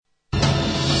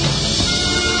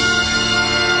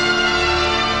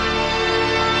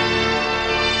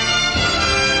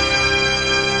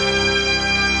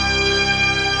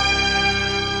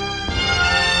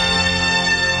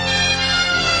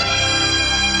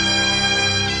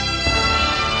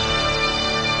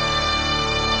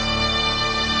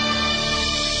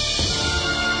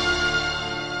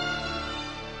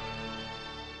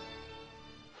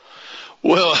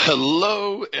Well,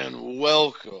 hello and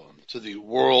welcome to the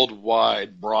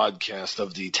worldwide broadcast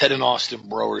of the Ted and Austin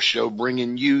Brower Show,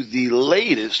 bringing you the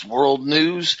latest world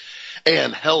news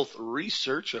and health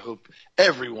research. I hope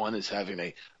everyone is having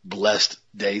a blessed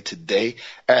day today,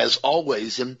 as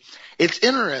always. And it's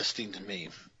interesting to me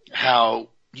how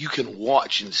you can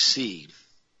watch and see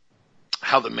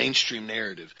how the mainstream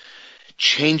narrative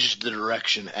changes the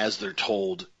direction as they're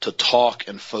told to talk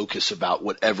and focus about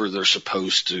whatever they're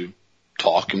supposed to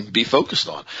talk and be focused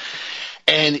on.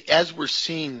 And as we're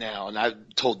seeing now, and I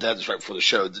told Dad this right before the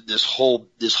show, this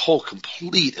whole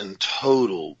complete and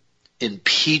total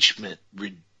impeachment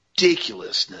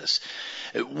ridiculousness.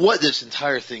 What this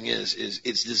entire thing is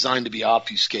it's designed to be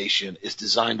obfuscation. It's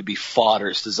designed to be fodder.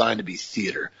 It's designed to be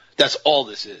theater. That's all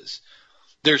this is.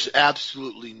 There's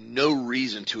absolutely no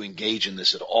reason to engage in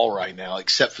this at all right now,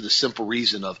 except for the simple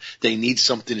reason of they need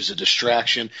something as a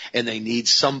distraction, and they need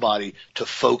somebody to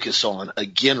focus on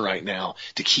again right now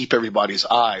to keep everybody's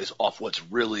eyes off what's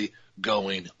really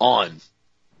going on.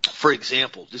 For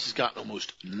example, this has gotten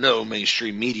almost no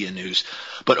mainstream media news,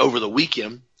 but over the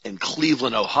weekend in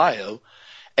Cleveland, Ohio,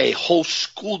 a whole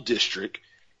school district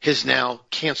has now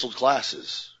canceled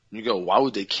classes. You go, why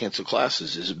would they cancel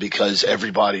classes? Is it because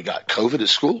everybody got COVID at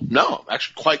school? No,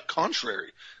 actually quite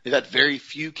contrary. They've had very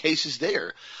few cases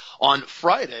there. On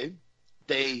Friday,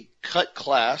 they cut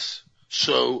class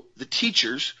so the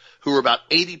teachers, who were about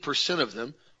 80% of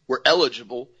them, were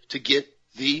eligible to get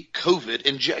the COVID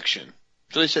injection.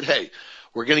 So they said, hey,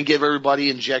 we're going to give everybody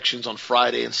injections on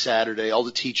Friday and Saturday. All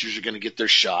the teachers are going to get their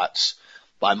shots.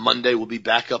 By Monday, we'll be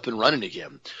back up and running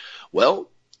again. Well,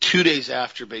 2 days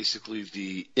after basically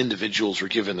the individuals were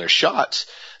given their shots,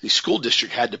 the school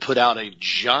district had to put out a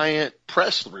giant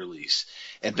press release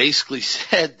and basically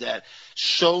said that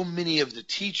so many of the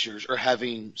teachers are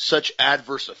having such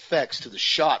adverse effects to the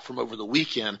shot from over the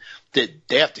weekend that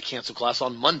they have to cancel class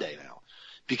on Monday now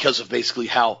because of basically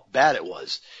how bad it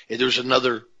was. And there's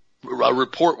another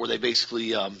report where they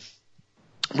basically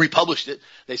republished it.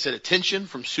 They said, attention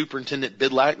from Superintendent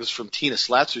Bidlack. This is from Tina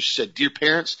Slatzer. She said, dear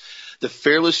parents, the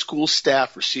Fairless School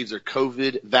staff received their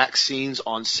COVID vaccines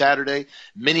on Saturday.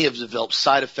 Many have developed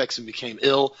side effects and became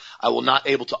ill. I will not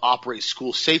able to operate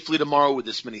school safely tomorrow with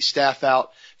this many staff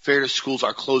out. Fairless schools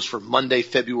are closed for Monday,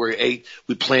 February 8th.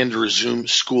 We plan to resume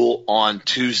school on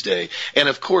Tuesday. And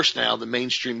of course now the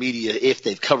mainstream media, if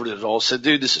they've covered it at all, said,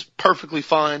 dude, this is perfectly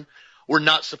fine. We're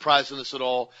not surprised in this at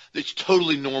all. It's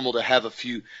totally normal to have a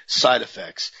few side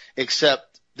effects,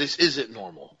 except this isn't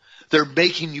normal. They're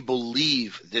making you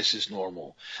believe this is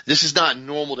normal. This is not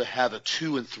normal to have a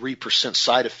 2 and 3%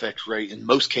 side effect rate. In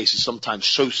most cases, sometimes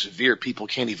so severe people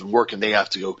can't even work and they have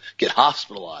to go get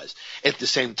hospitalized. At the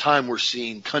same time, we're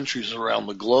seeing countries around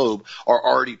the globe are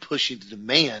already pushing the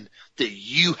demand that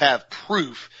you have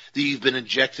proof that you've been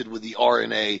injected with the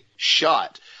RNA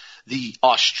shot. The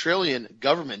Australian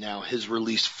government now has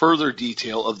released further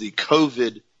detail of the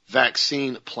COVID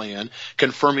vaccine plan,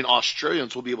 confirming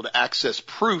Australians will be able to access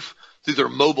proof through their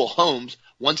mobile phones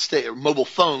once they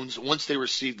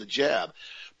receive the jab.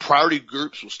 Priority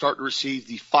groups will start to receive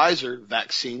the Pfizer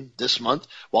vaccine this month,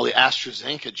 while the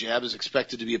AstraZeneca jab is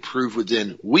expected to be approved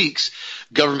within weeks.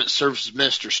 Government Services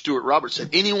Minister Stuart Roberts said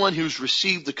anyone who's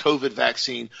received the COVID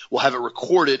vaccine will have it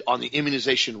recorded on the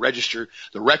immunization register.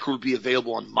 The record will be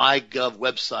available on MyGov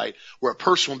website, where a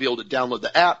person will be able to download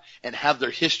the app and have their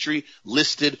history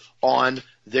listed on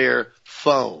their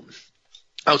phone.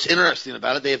 Now, what's interesting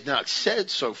about it, they have not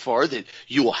said so far that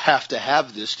you will have to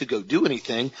have this to go do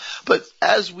anything. But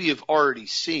as we have already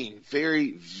seen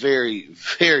very, very,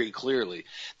 very clearly,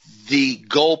 the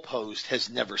goalpost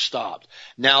has never stopped.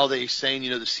 Now they're saying,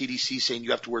 the CDC saying you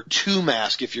have to wear 2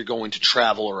 masks if you're going to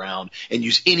travel around and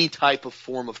use any type of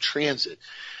form of transit.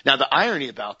 Now, the irony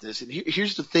about this, and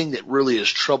here's the thing that really has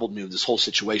troubled me with this whole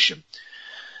situation.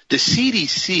 The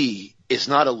CDC is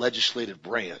not a legislative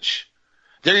branch.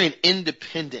 They're an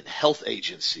independent health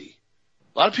agency.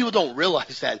 A lot of people don't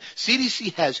realize that.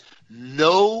 CDC has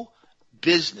no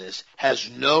business, has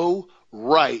no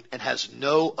right, and has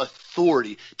no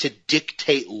authority to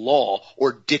dictate law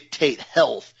or dictate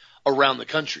health around the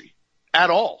country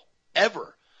at all,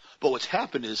 ever. But what's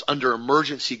happened is under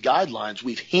emergency guidelines,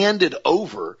 we've handed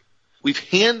over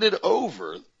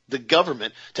the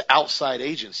government to outside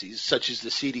agencies such as the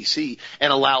CDC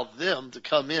and allow them to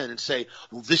come in and say,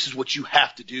 well, this is what you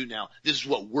have to do now. This is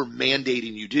what we're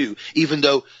mandating you do, even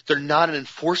though they're not an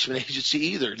enforcement agency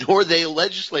either, nor are they a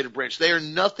legislative branch. They are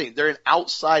nothing. They're an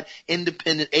outside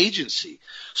independent agency.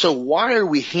 So why are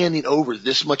we handing over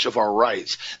this much of our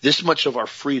rights, this much of our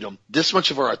freedom, this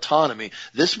much of our autonomy,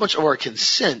 this much of our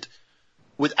consent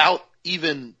without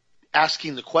even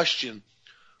asking the question,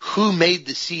 Who made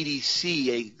the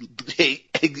CDC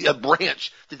a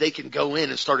branch that they can go in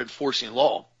and start enforcing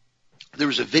law? There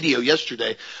was a video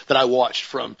yesterday that I watched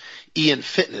from Ian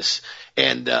Fitness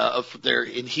and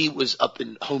he was up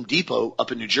in Home Depot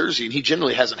up in New Jersey, and he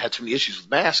generally hasn't had too many issues with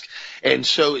masks. And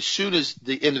so as soon as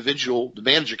the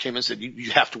manager came in and said,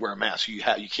 you have to wear a mask, you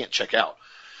can't check out.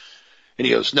 And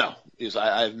he goes, no. He goes,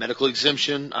 I have medical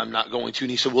exemption. I'm not going to.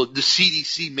 And he said, well, the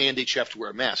CDC mandates you have to wear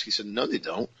a mask. He said, no, they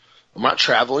don't. I'm not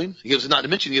traveling. He goes, not to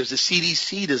mention, he goes, the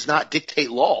CDC does not dictate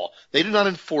law. They do not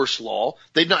enforce law.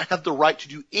 They do not have the right to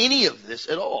do any of this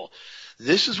at all.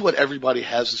 This is what everybody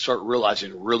has to start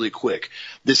realizing really quick.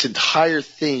 This entire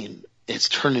thing has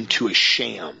turned into a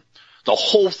sham. The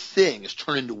whole thing has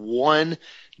turned into one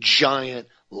giant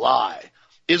lie.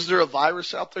 Is there a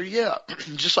virus out there? Yeah.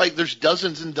 Just like there's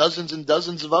dozens and dozens and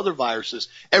dozens of other viruses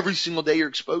every single day you're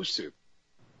exposed to.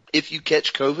 If you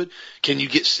catch COVID, can you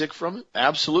get sick from it?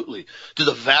 Absolutely. Do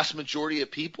the vast majority of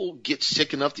people get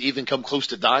sick enough to even come close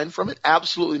to dying from it?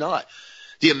 Absolutely not.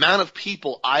 The amount of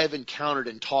people I have encountered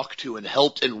and talked to and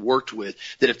helped and worked with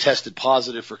that have tested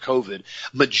positive for COVID,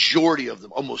 majority of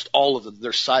them, almost all of them,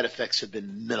 their side effects have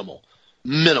been minimal.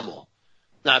 Minimal.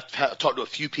 Now, I've talked to a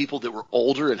few people that were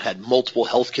older and had multiple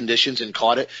health conditions and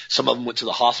caught it. Some of them went to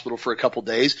the hospital for a couple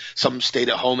days. Some stayed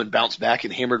at home and bounced back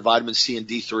and hammered vitamin C and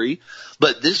D3.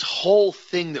 But this whole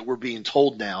thing that we're being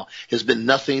told now has been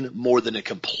nothing more than a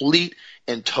complete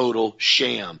and total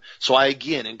sham. So I,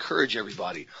 again, encourage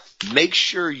everybody, make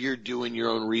sure you're doing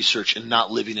your own research and not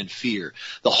living in fear.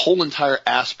 The whole entire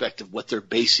aspect of what they're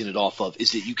basing it off of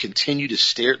is that you continue to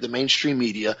stare at the mainstream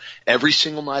media every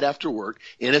single night after work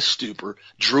in a stupor,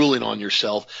 drooling on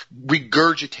yourself,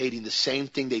 regurgitating the same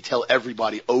thing they tell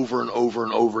everybody over and over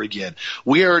and over again.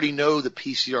 We already know the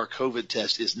PCR COVID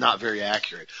test is not very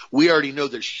accurate. We already know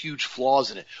there's huge flaws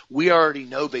in it. We already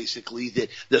know basically that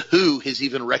the WHO has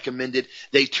even recommended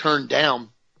they turn down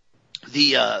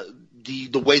the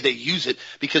way they use it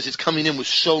because it's coming in with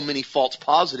so many false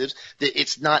positives that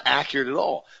it's not accurate at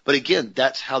all. But again,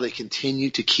 that's how they continue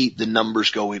to keep the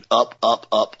numbers going up, up,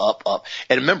 up, up, up.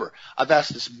 And remember, I've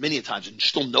asked this many times and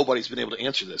still nobody's been able to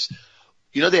answer this.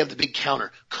 You know, they have the big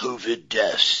counter, COVID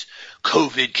deaths,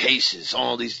 COVID cases,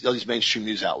 all these mainstream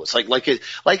news outlets, like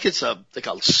it's a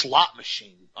slot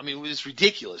machine. I mean, it's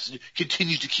ridiculous. It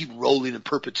continues to keep rolling in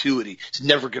perpetuity. It's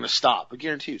never going to stop. I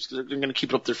guarantee you, they're going to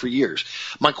keep it up there for years.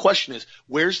 My question is,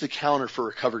 where's the counter for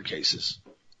recovered cases?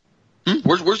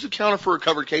 Where's the counter for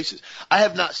recovered cases? I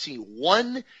have not seen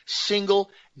one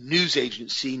single news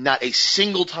agency, not a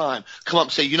single time, come up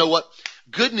and say, you know what?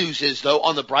 Good news is, though,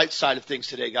 on the bright side of things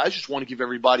today, guys, just want to give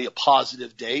everybody a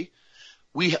positive day.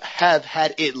 We have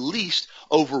had at least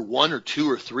over 1 or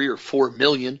 2 or 3 or 4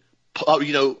 million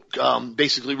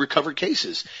basically recovered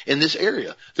cases in this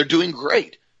area. They're doing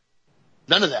great.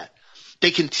 None of that.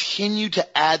 They continue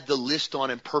to add the list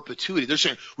on in perpetuity. They're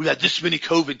saying, we've had this many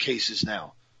COVID cases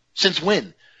now. Since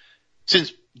when?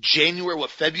 Since January,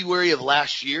 February of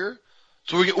last year?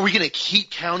 So we're going to keep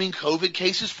counting COVID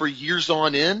cases for years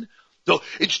on end? So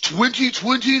it's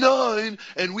 2029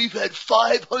 and we've had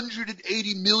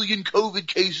 580 million COVID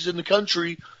cases in the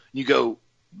country. You go,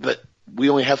 but we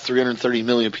only have 330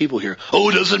 million people here. Oh,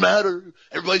 it doesn't matter.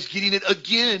 Everybody's getting it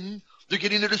again. They're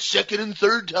getting it a second and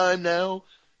third time now.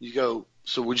 You go,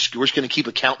 so we're just going to keep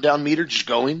a countdown meter just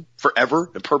going forever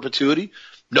in perpetuity?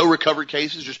 No recovered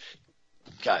cases? Just,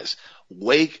 guys,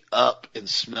 wake up and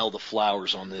smell the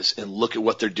flowers on this and look at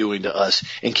what they're doing to us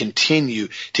and continue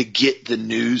to get the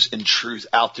news and truth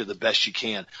out there the best you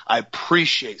can. I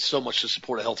appreciate so much the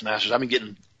support of Health Masters. I've been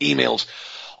getting emails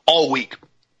all week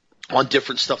on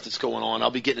different stuff that's going on.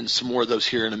 I'll be getting some more of those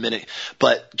here in a minute.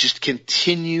 But just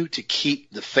continue to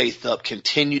keep the faith up,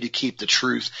 continue to keep the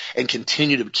truth, and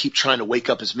continue to keep trying to wake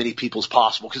up as many people as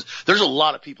possible. Because there's a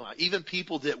lot of people, even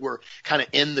people that were kind of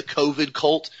in the COVID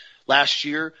cult last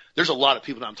year, there's a lot of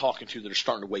people that I'm talking to that are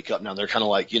starting to wake up now. They're kind of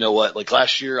like, you know what, like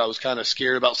last year I was kind of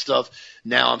scared about stuff.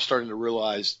 Now I'm starting to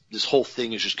realize this whole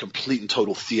thing is just complete and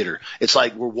total theater. It's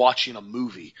like we're watching a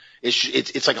movie.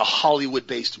 It's like a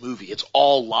Hollywood-based movie. It's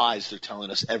all lies they're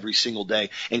telling us every single day,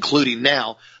 including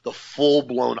now the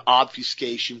full-blown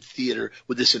obfuscation theater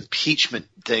with this impeachment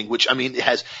thing, which, I mean, it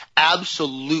has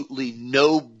absolutely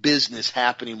no business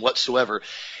happening whatsoever.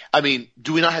 I mean,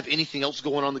 do we not have anything else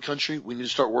going on in the country we need to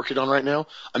start working on right now?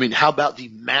 I mean, how about the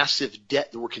massive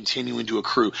debt that we're continuing to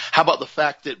accrue? How about the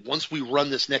fact that once we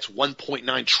run this next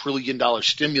 $1.9 trillion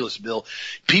stimulus bill,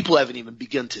 people haven't even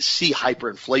begun to see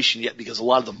hyperinflation yet because a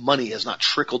lot of the money has not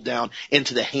trickled down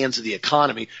into the hands of the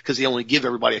economy because they only give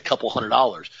everybody a couple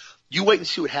 $100. You wait and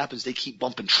see what happens. They keep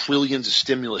bumping trillions of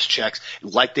stimulus checks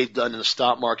like they've done in the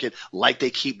stock market, like they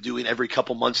keep doing every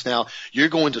couple months now. You're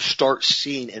going to start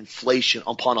seeing inflation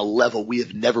upon a level we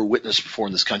have never witnessed before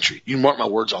in this country. You mark my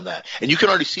words on that. And you can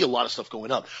already see a lot of stuff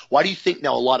going up. Why do you think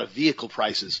now a lot of new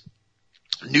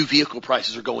vehicle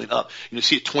prices are going up?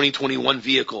 See a 2021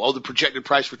 vehicle. Oh, the projected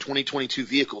price for 2022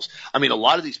 vehicles. I mean, a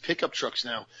lot of these pickup trucks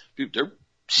now, dude, they're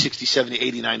 $60, $70,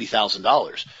 $80,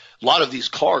 $90,000. A lot of these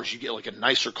cars, you get like a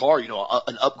nicer car, an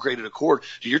upgraded Accord.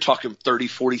 So you're talking $30,000,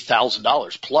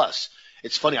 $40,000 plus.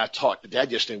 It's funny. I talked to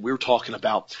Dad yesterday. We were talking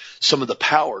about some of the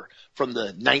power from the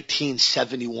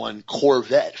 1971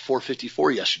 Corvette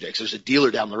 454 yesterday, because there's a dealer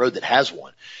down the road that has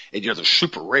one, and they're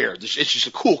super rare. It's just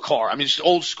a cool car. I mean, it's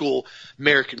old school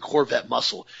American Corvette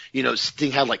muscle. This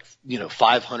thing had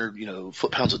 500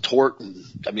 foot-pounds of torque, and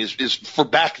I mean, it's for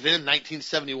back then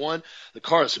 1971. The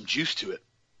car has some juice to it.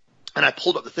 And I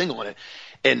pulled up the thing on it.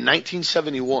 In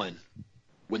 1971,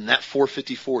 when that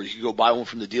 454, you could go buy one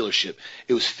from the dealership,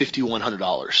 it was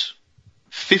 $5,100.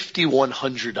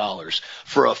 $5,100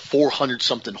 for a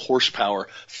 400-something horsepower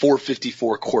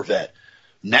 454 Corvette.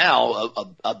 Now,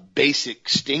 a basic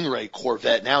Stingray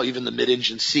Corvette, now even the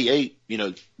mid-engine C8,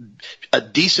 a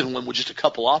decent one with just a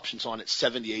couple options on it,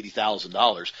 $70,000,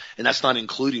 $80,000. And that's not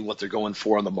including what they're going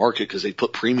for on the market, because they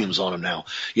put premiums on them now.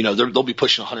 They'll be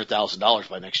pushing $100,000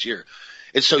 by next year.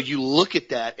 And so you look at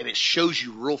that, and it shows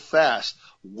you real fast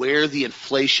where the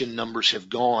inflation numbers have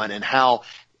gone, and how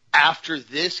after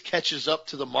this catches up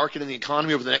to the market and the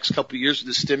economy over the next couple of years with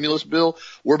the stimulus bill,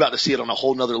 we're about to see it on a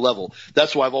whole nother level.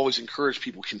 That's why I've always encouraged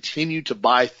people, continue to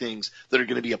buy things that are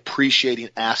going to be appreciating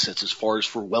assets as far as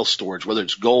for wealth storage, whether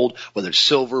it's gold, whether it's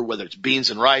silver, whether it's beans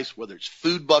and rice, whether it's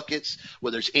food buckets,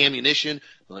 whether it's ammunition.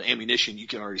 Well, ammunition, you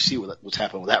can already see what's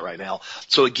happening with that right now.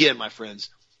 So again, my friends,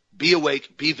 be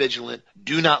awake, be vigilant,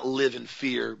 do not live in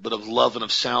fear, but of love and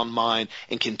of sound mind,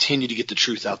 and continue to get the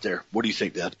truth out there. What do you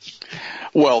think, Dad?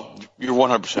 Well, you're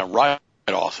 100% right,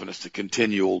 Austin. It's the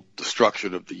continual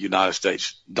destruction of the United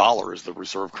States dollar as the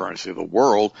reserve currency of the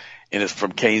world, and it's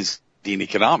from Keynesian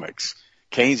economics.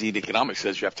 Keynesian economics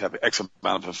says you have to have X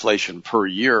amount of inflation per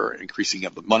year, increasing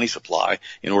of the money supply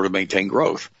in order to maintain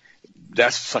growth.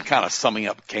 That's kind of summing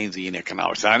up Keynesian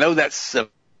economics. And I know that's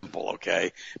simple,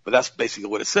 okay, but that's basically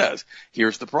what it says.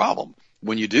 Here's the problem.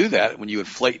 When you do that, when you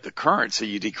inflate the currency,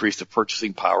 you decrease the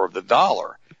purchasing power of the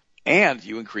dollar, and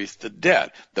you increase the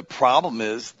debt. The problem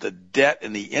is the debt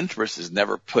and the interest is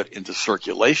never put into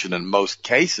circulation in most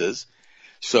cases,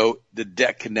 so the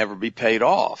debt can never be paid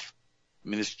off. I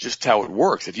mean, it's just how it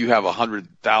works. If you have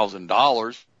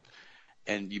 $100,000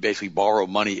 and you basically borrow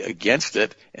money against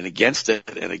it and against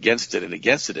it and against it and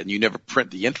against it, and you never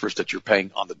print the interest that you're paying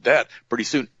on the debt, pretty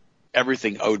soon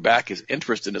everything owed back is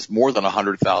interest, and it's more than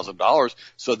 $100,000,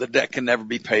 so the debt can never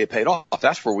be paid off.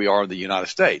 That's where we are in the United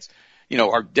States.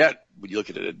 Our debt, when you look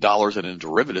at it in dollars and in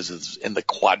derivatives, is in the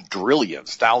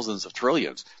quadrillions, thousands of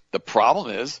trillions. The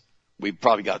problem is we've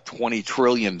probably got $20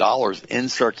 trillion in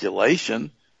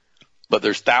circulation, but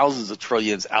there's thousands of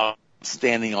trillions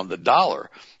outstanding on the dollar.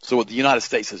 So what the United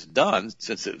States has done,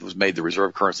 since it was made the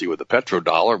reserve currency with the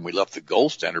petrodollar, and we left the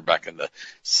gold standard back in the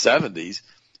 70s,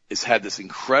 it's had this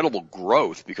incredible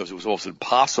growth because it was almost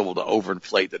impossible to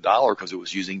overinflate the dollar because it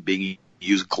was being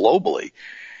used globally.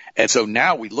 And so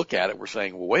now we look at it, we're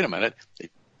saying, well, wait a minute, it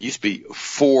used to be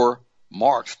 4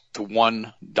 marks to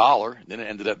 $1, then it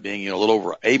ended up being a little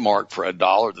over a mark for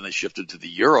 $1, then they shifted to the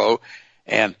euro,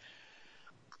 and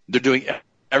they're doing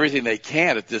everything they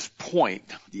can at this point,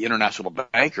 the international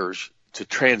bankers, to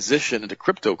transition into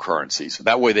cryptocurrencies.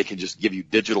 That way they can just give you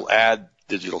digital add,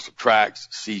 digital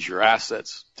subtract, seize your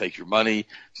assets, take your money,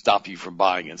 stop you from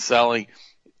buying and selling.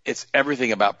 It's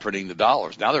everything about printing the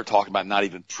dollars. Now they're talking about not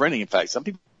even printing. In fact, some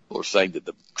people are saying that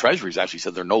the treasuries actually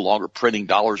said they're no longer printing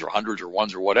dollars or hundreds or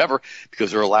ones or whatever,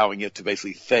 because they're allowing it to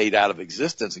basically fade out of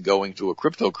existence and going to a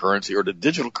cryptocurrency or to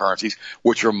digital currencies,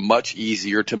 which are much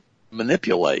easier to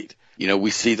manipulate.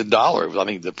 We see the dollar. I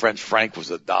mean, the French franc was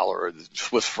 $1, or the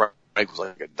Swiss franc was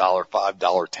like $1.05,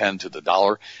 $1.10 to the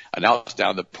dollar. And now it's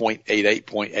down to 0.88,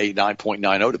 0.89,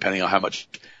 0.90, depending on how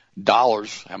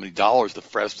many dollars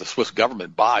the Swiss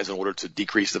government buys in order to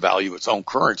decrease the value of its own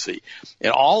currency.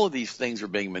 And all of these things are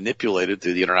being manipulated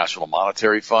through the international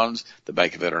monetary funds, the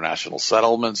Bank of International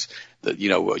Settlements,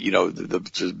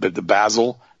 the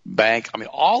Basel Bank. I mean,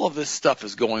 all of this stuff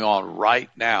is going on right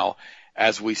now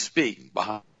as we speak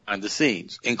behind the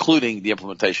scenes, including the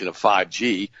implementation of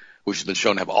 5G, which has been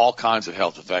shown to have all kinds of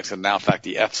health effects. And now, in fact,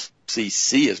 the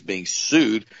FCC is being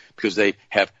sued because they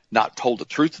have not told the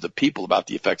truth to the people about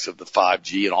the effects of the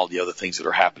 5G and all the other things that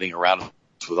are happening around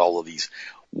us with all of these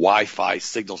Wi-Fi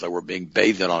signals that we're being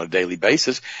bathed in on a daily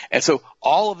basis. And so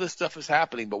all of this stuff is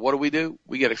happening, but what do?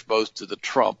 We get exposed to the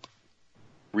Trump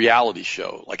reality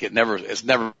show. Like it's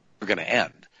never going to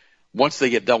end. Once they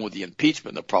get done with the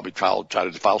impeachment, they'll probably try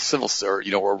to file civil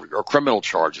or criminal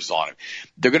charges on him.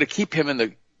 They're going to keep him in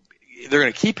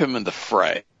the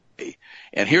fray.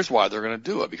 And here's why they're going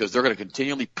to do it, because they're going to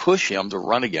continually push him to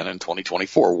run again in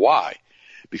 2024. Why?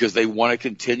 Because they want to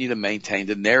continue to maintain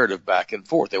the narrative back and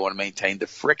forth. They want to maintain the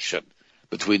friction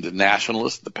between the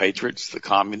nationalists, the patriots, the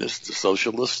communists, the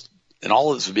socialists, and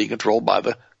all of this is being controlled by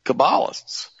the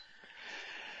Kabbalists.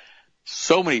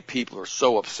 So many people are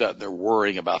so upset and they're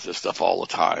worrying about this stuff all the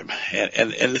time.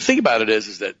 And the thing about it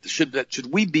is that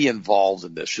should we be involved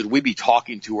in this? Should we be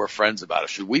talking to our friends about it?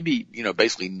 Should we be,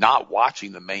 basically not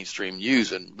watching the mainstream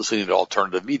news and listening to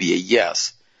alternative media?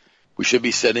 Yes. We should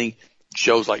be sending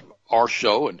shows like our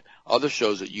show and other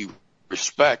shows that you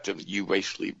respect and you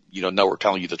basically, know we're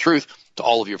telling you the truth to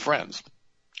all of your friends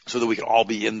so that we can all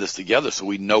be in this together so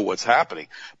we know what's happening.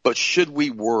 But should we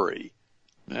worry?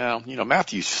 Well,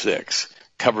 Matthew 6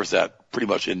 covers that pretty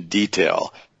much in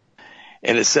detail.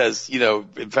 And it says,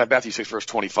 in fact, Matthew 6 verse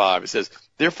 25, it says,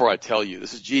 therefore I tell you,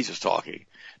 this is Jesus talking,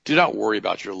 do not worry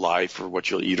about your life or what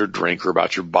you'll eat or drink or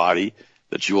about your body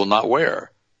that you will not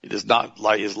wear. It is not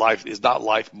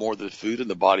life more than food and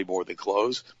the body more than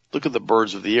clothes. Look at the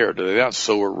birds of the air. Do they not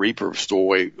sow or reap or store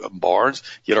away in barns?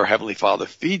 Yet our heavenly Father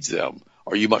feeds them.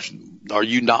 Are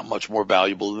you not much more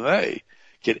valuable than they?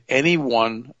 Can any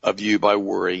one of you, by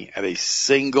worrying, add a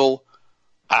single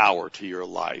hour to your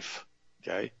life?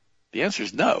 Okay. The answer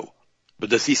is no.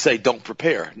 But does he say don't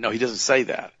prepare? No, he doesn't say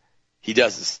that. He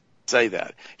doesn't say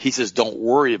that. He says don't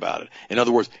worry about it. In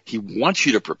other words, he wants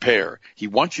you to prepare. He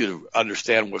wants you to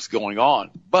understand what's going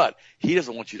on. But he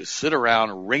doesn't want you to sit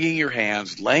around wringing your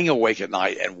hands, laying awake at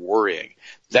night and worrying.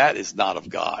 That is not of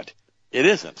God. It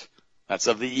isn't. That's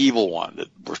of the evil one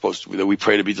that we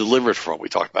pray to be delivered from. We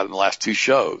talked about it in the last two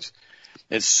shows.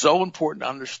 It's so important to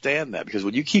understand that, because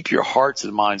when you keep your hearts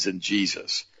and minds in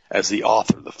Jesus as the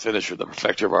author, the finisher, the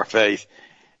perfecter of our faith,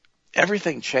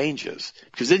 everything changes.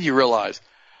 Because then you realize,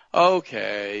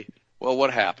 okay, well,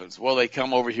 what happens? Well, they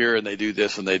come over here and they do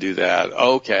this and they do that.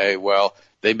 Okay, well,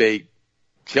 they may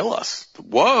kill us.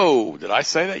 Whoa, did I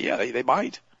say that? Yeah, they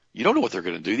might. You don't know what they're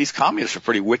going to do. These communists are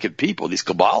pretty wicked people, these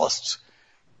Kabbalists.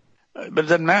 But it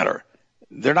doesn't matter.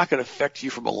 They're not going to affect you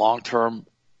from a long-term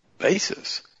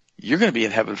basis. You're going to be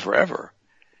in heaven forever.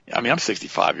 I mean, I'm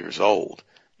 65 years old.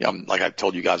 Like I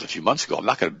told you guys a few months ago, I'm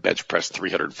not going to bench press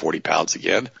 340 pounds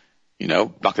again.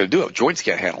 Not going to do it. Joints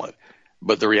can't handle it.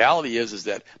 But the reality is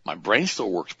that my brain still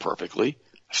works perfectly.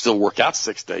 I still work out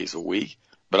 6 days a week,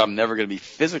 but I'm never going to be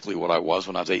physically what I was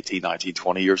when I was 18, 19,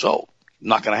 20 years old.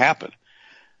 Not going to happen.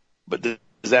 But does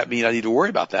that mean I need to worry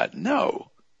about that? No.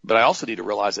 But I also need to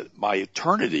realize that my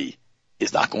eternity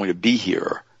is not going to be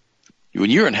here.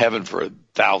 When you're in heaven for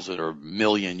 1,000 or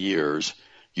 1,000,000 years,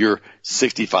 your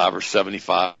 65 or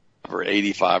 75 or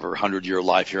 85 or 100-year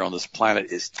life here on this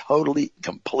planet is totally,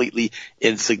 completely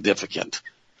insignificant.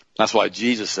 That's why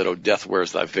Jesus said, "Oh, death, where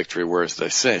is thy victory? Where is thy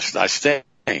sting?"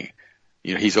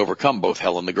 He's overcome both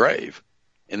hell and the grave.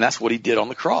 And that's what he did on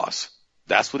the cross.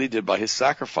 That's what he did by his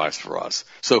sacrifice for us.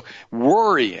 So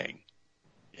worrying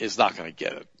is not going to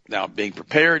get it. Now, being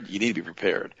prepared, you need to be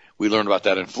prepared. We learned about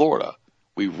that in Florida.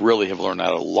 We really have learned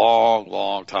that a long,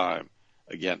 long time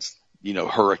against,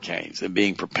 hurricanes and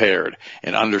being prepared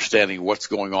and understanding what's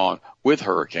going on with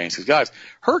hurricanes. Because, guys,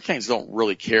 hurricanes don't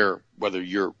really care whether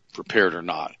you're prepared or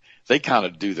not. They kind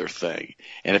of do their thing.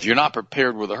 And if you're not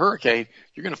prepared with a hurricane,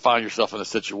 you're going to find yourself in a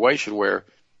situation where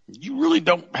you really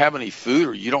don't have any food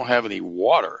or you don't have any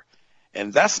water.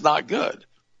 And that's not good.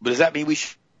 But does that mean we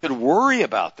should worry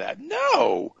about that?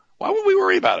 No. Why would we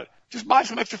worry about it? Just buy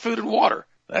some extra food and water.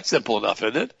 That's simple enough,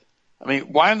 isn't it? I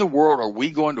mean, why in the world are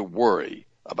we going to worry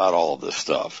about all of this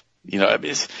stuff?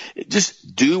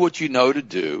 Just do what you know to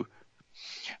do.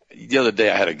 The other day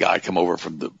I had a guy come over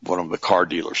from one of the car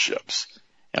dealerships,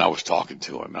 and I was talking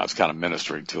to him, and I was kind of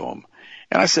ministering to him.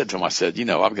 And I said to him,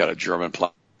 I've got a German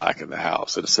plaque in the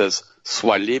house, and it says,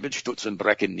 "Zwei Leben stützen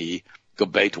brechen nie,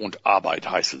 Gebet und Arbeit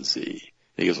heißen sie."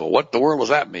 He goes, "Well, what the world does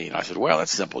that mean?" I said, "Well,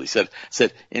 that's simple." He said,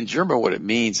 in German, what it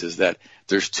means is that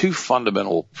there's two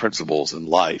fundamental principles in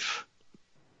life.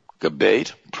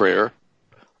 Gebet, prayer,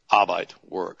 Arbeit,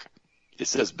 work. It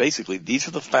says basically these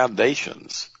are the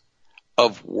foundations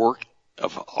of work,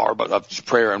 of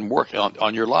prayer and work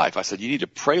on your life. I said, you need to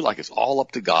pray like it's all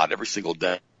up to God every single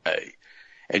day.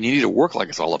 And you need to work like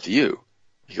it's all up to you.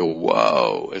 You go,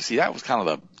 whoa. And see, that was kind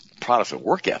of the Protestant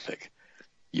work ethic.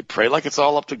 You pray like it's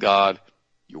all up to God.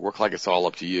 You work like it's all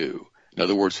up to you. In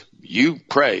other words, you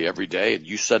pray every day and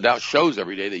you send out shows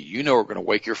every day that you know are going to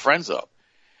wake your friends up.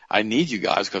 I need you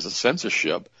guys, because of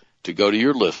censorship, to go to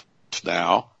your list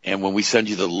now. And when we send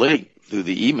you the link through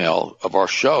the email of our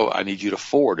show, I need you to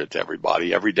forward it to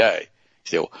everybody every day.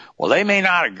 You say, well, they may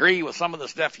not agree with some of the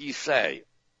stuff you say.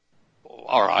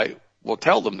 All right. Well,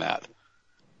 tell them that.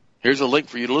 Here's a link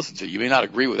for you to listen to. You may not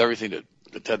agree with everything that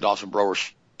the Ted Dawson Brower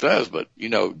says, but,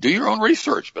 do your own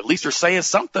research. But at least they're saying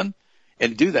something,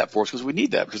 and do that for us, because we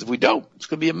need that. Because if we don't, it's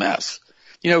going to be a mess.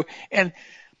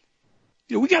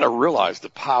 We got to realize the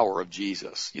power of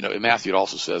Jesus. In Matthew, it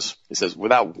says,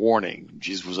 without warning,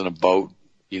 Jesus was in a boat,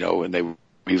 and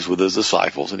he was with his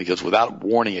disciples, and he goes, without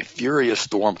warning, a furious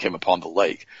storm came upon the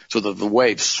lake, so that the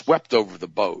waves swept over the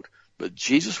boat. But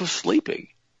Jesus was sleeping.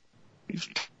 He was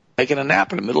taking a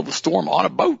nap in the middle of the storm on a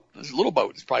boat. This little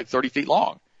boat. It's probably 30 feet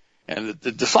long. And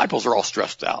the disciples are all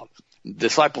stressed out. The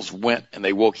disciples went and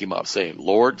they woke him up saying,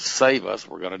 Lord, save us.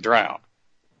 We're going to drown.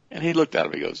 And he looked at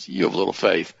him. He goes, you have little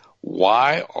faith.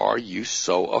 Why are you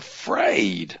so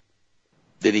afraid?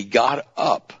 Then he got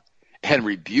up and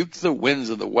rebuked the winds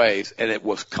and the waves, and it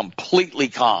was completely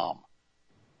calm.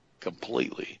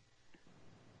 Completely.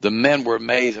 The men were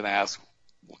amazed and asked,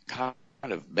 what kind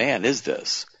of man is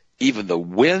this? Even the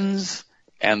winds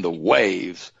and the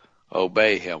waves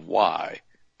obey him. Why?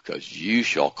 Because you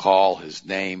shall call his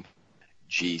name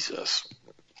Jesus.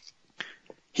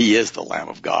 He is the Lamb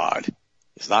of God.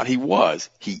 It's not he was,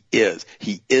 he is.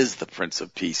 He is the Prince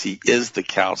of Peace. He is the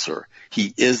Counselor.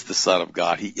 He is the Son of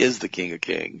God. He is the King of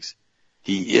Kings.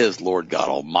 He is Lord God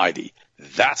Almighty.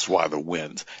 That's why the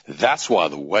winds, that's why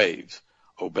the waves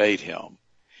obeyed him.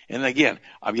 And again,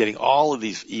 I'm getting all of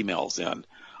these emails in.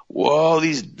 Whoa,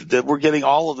 we're getting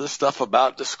all of this stuff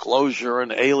about disclosure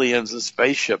and aliens and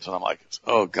spaceships. And I'm like,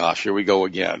 oh gosh, here we go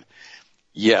again.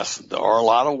 Yes, there are a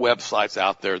lot of websites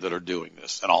out there that are doing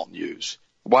this and alt news.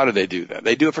 Why do they do that?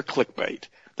 They do it for clickbait.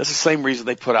 That's the same reason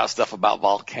they put out stuff about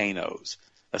volcanoes.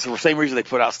 That's the same reason they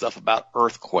put out stuff about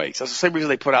earthquakes. That's the same reason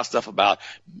they put out stuff about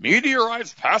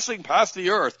meteorites passing past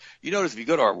the earth. You notice if you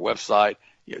go to our website,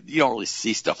 you don't really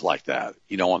see stuff like that,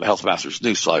 on the Health Masters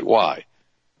news site. Why?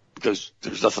 Because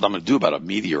there's nothing I'm going to do about a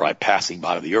meteorite passing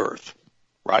by the earth,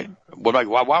 right? Why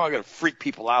am I going to freak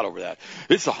people out over that?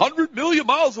 It's 100 million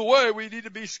miles away. We need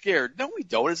to be scared. No, we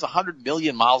don't. It's 100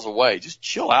 million miles away. Just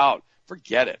chill out.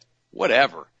 Forget it.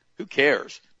 Whatever. Who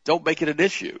cares? Don't make it an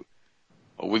issue.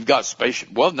 Well, we've got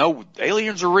spaceship. Well, no,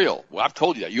 aliens are real. Well, I've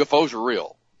told you that. UFOs are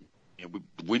real.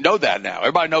 We know that now.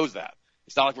 Everybody knows that.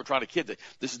 It's not like we're trying to kid.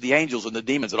 This is the angels and the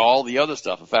demons and all the other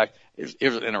stuff. In fact, here's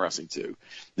interesting too.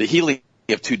 The healing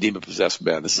of 2 demon-possessed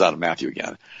men. This is out of Matthew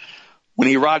again. When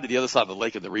he arrived at the other side of the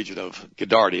lake in the region of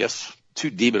Gadardius, 2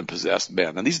 demon-possessed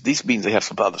men. And these means they have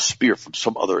some other spirit from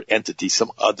some other entity,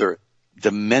 some other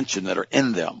dimension that are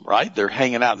in them, right? They're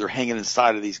hanging out. They're hanging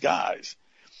inside of these guys.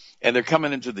 And they're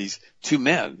coming into these 2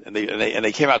 men, and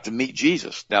they came out to meet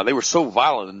Jesus. Now, they were so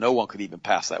violent that no one could even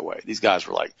pass that way. These guys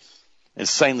were like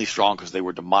insanely strong because they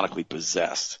were demonically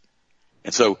possessed.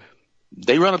 And so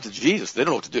they run up to Jesus. They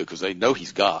don't know what to do because they know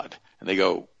he's God. And they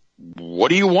go, what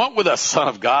do you want with us, Son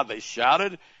of God? They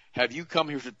shouted. Have you come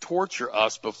here to torture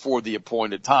us before the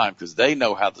appointed time? Because they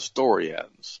know how the story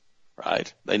ends,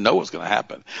 right? They know what's going to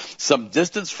happen. Some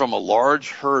distance from a large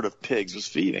herd of pigs was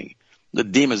feeding. The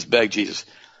demons begged Jesus,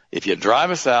 if you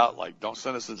drive us out, don't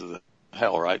send us into the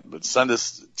hell, right? But send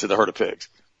us to the herd of pigs.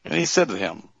 And he said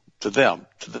to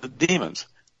the demons,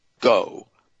 go.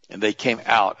 And they came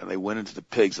out and they went into the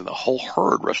pigs, and the whole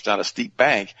herd rushed down a steep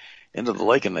bank into the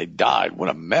lake, and they died. What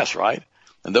a mess, right?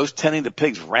 And those tending the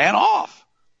pigs ran off,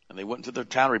 and they went into their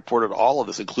town and reported all of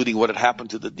this, including what had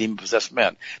happened to the demon-possessed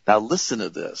men. Now listen to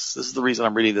this. This is the reason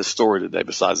I'm reading this story today,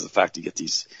 besides the fact you get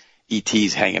these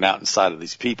ETs hanging out inside of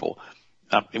these people.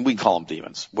 And we can call them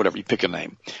demons, whatever, you pick a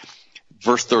name.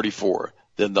 Verse 34,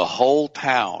 then the whole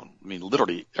town,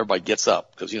 literally everybody gets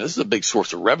up because, this is a big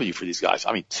source of revenue for these guys.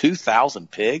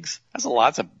 2,000 pigs, that's a lot.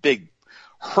 That's a big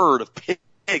herd of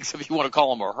pigs, if you want to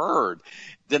call them a herd.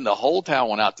 Then the whole town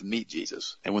went out to meet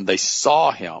Jesus. And when they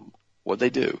saw him, what'd they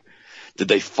do? Did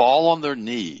they fall on their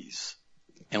knees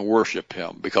and worship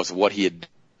him because of what he had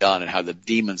done and how the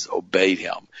demons obeyed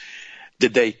him?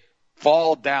 Did they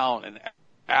fall down and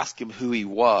ask him who he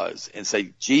was and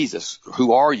say, Jesus,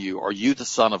 who are you? Are you the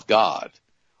Son of God?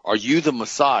 Are you the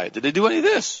Messiah? Did they do any of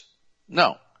this?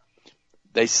 No.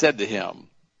 They said to him,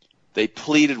 they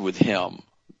pleaded with him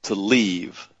to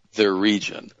leave their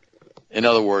region. In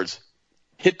other words,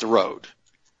 hit the road.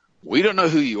 We don't know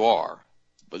who you are,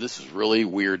 but this is really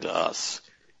weird to us,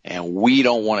 and we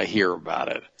don't want to hear about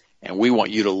it, and we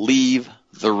want you to leave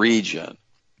the region.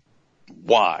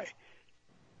 Why?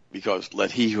 because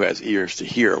let he who has ears to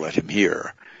hear, let him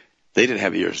hear. They didn't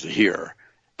have ears to hear.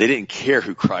 They didn't care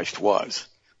who Christ was.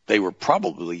 They were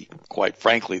probably, quite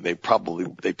frankly, they probably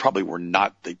were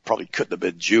not, they probably couldn't have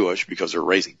been Jewish because they're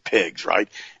raising pigs, right? And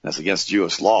that's against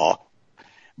Jewish law.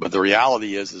 But the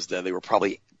reality is that they were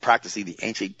probably practicing the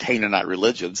ancient Canaanite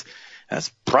religions. That's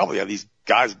probably how these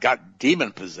guys got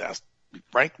demon possessed.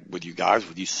 Frank, with you guys,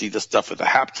 when you see this stuff at the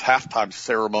halftime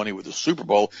ceremony with the Super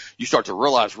Bowl, you start to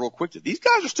realize real quick that these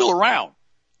guys are still around.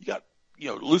 You got,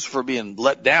 Lucifer being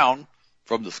let down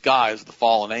from the skies, the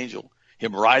fallen angel,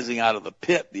 him rising out of the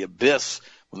pit, the abyss,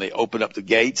 when they open up the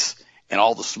gates and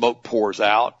all the smoke pours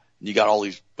out. And you got all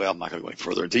these, well, I'm not going to go any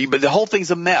further into it, but the whole thing's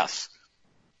a mess.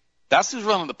 That's who's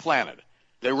running the planet.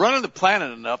 They're running the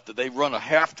planet enough that they run a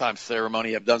halftime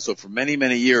ceremony, have done so for many,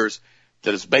 many years,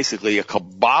 that is basically a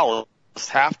Kabbalist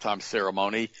halftime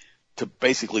ceremony to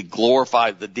basically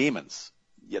glorify the demons.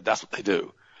 Yeah, that's what they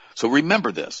do. So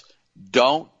remember this.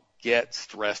 Don't get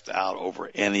stressed out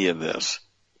over any of this.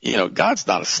 God's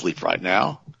not asleep right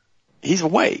now. He's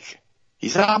awake.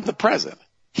 He's omnipresent.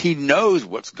 He knows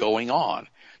what's going on.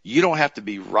 You don't have to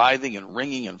be writhing and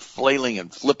wringing and flailing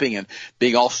and flipping and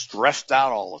being all stressed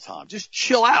out all the time. Just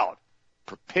chill out.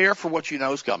 Prepare for what you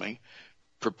know is coming.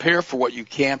 Prepare for what you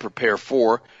can prepare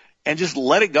for, and just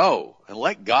let it go and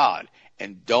let God.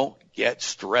 And don't get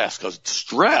stressed, because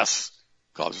stress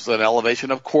causes an elevation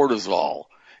of cortisol.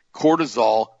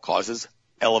 Cortisol causes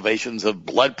elevations of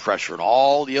blood pressure and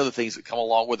all the other things that come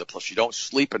along with it. Plus, you don't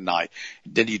sleep at night.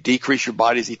 Then you decrease your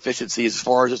body's efficiency as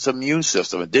far as its immune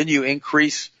system. And then you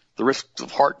increase the risks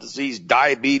of heart disease,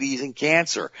 diabetes, and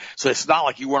cancer. So it's not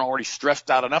like you weren't already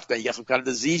stressed out enough that you got some kind of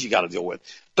disease you got to deal with.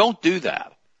 Don't do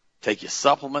that. Take your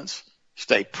supplements,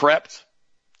 stay prepped,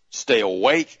 stay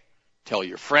awake, tell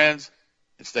your friends,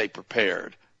 and stay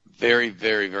prepared. Very,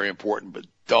 very, very important, but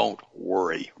don't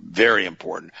worry. Very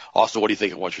important. Also, what do you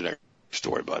think of what's your next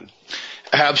story, bud?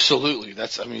 Absolutely.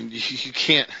 You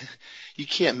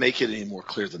can't make it any more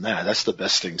clear than that. That's the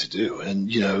best thing to do.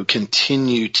 And,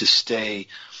 continue to stay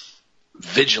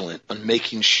vigilant on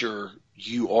making sure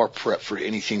you are prepped for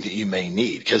anything that you may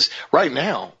need. Because right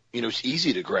now, it's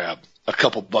easy to grab a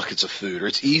couple buckets of food, or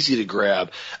it's easy to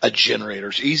grab a generator.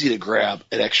 It's easy to grab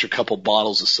an extra couple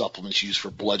bottles of supplements used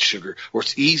for blood sugar, or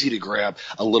it's easy to grab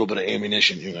a little bit of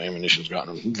ammunition. Ammunition's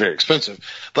gotten very expensive,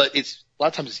 but a lot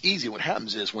of times it's easy. What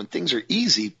happens is when things are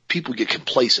easy, people get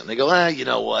complacent. They go, you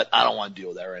know what? I don't want to deal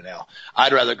with that right now.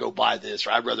 I'd rather go buy this,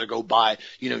 or I'd rather go buy,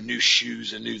 new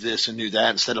shoes and new this and new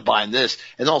that instead of buying this.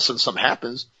 And all of a sudden something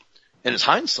happens, and it's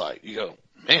hindsight. You go,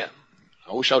 man,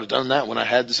 I wish I would have done that when I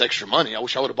had this extra money. I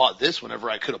wish I would have bought this whenever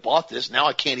I could have bought this. Now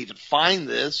I can't even find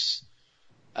this,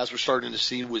 as we're starting to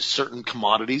see with certain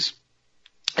commodities.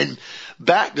 And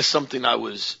back to something I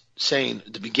was saying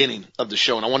at the beginning of the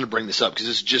show, and I want to bring this up because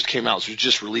this just came out. So it was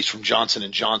just released from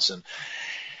Johnson & Johnson.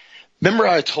 Remember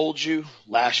I told you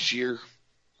last year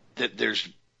that there's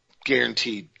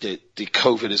guaranteed that the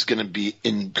COVID is going to be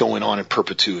going on in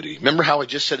perpetuity. Remember how I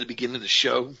just said at the beginning of the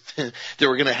show that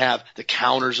we're going to have the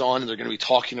counters on and they're going to be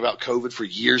talking about COVID for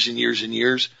years and years and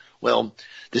years? Well,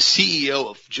 the CEO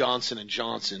of Johnson &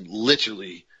 Johnson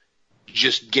literally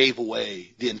just gave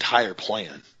away the entire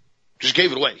plan. Just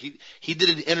gave it away. He did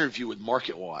an interview with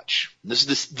MarketWatch. This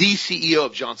is the CEO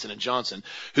of Johnson & Johnson,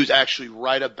 who's actually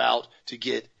right about to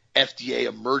get FDA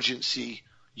emergency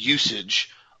usage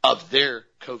of their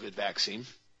COVID vaccine.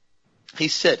 He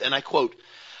said, and I quote,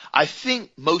 "I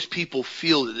think most people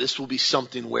feel that this will be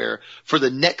something where for the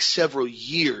next several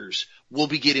years we'll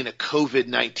be getting a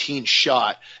COVID-19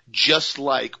 shot just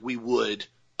like we would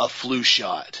a flu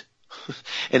shot."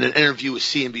 In an interview with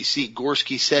CNBC,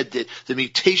 Gorski said that the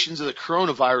mutations of the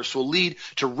coronavirus will lead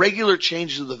to regular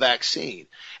changes of the vaccine.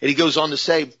 And he goes on to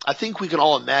say, "I think we can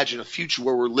all imagine a future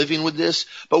where we're living with this,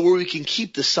 but where we can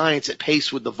keep the science at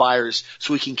pace with the virus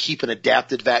so we can keep an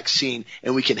adapted vaccine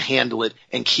and we can handle it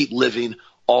and keep living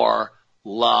our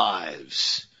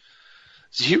lives."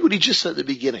 So hear what he just said at the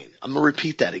beginning. I'm going to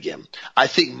repeat that again. "I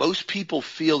think most people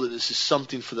feel that this is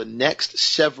something for the next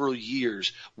several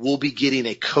years. We'll be getting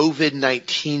a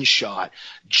COVID-19 shot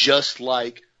just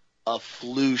like a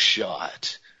flu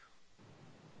shot."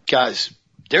 Guys,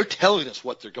 they're telling us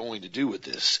what they're going to do with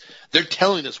this. They're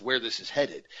telling us where this is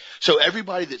headed. So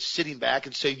everybody that's sitting back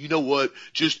and saying, you know what,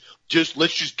 just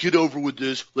let's just get over with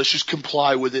this. Let's just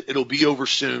comply with it. It'll be over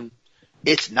soon.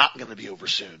 It's not going to be over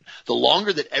soon. The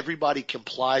longer that everybody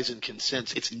complies and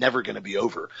consents, it's never going to be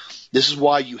over. This is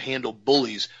why you handle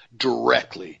bullies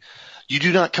directly. You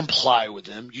do not comply with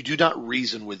them. You do not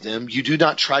reason with them. You do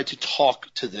not try to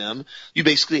talk to them. You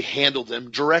basically handle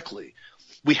them directly.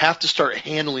 We have to start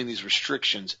handling these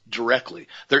restrictions directly.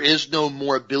 There is no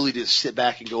more ability to sit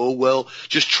back and go, oh, well,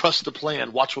 just trust the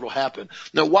plan. Watch what will happen.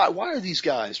 No, why are these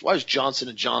guys? Why is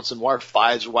Johnson & Johnson? Why are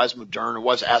Pfizer? Why is Moderna?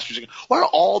 Why is AstraZeneca? Why are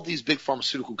all these big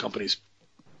pharmaceutical companies?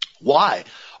 Why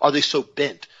are they so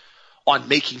bent on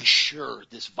making sure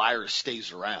this virus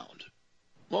stays around?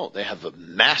 Well, they have a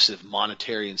massive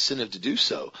monetary incentive to do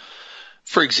so.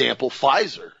 For example,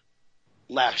 Pfizer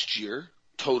last year,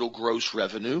 total gross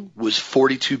revenue was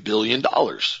 $42 billion.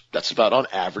 That's about on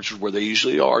average where they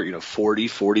usually are, 40,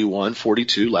 41,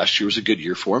 42. Last year was a good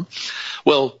year for them.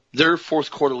 Well, their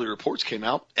fourth quarterly reports came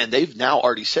out, and they've now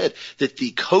already said that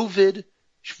the COVID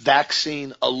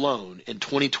vaccine alone in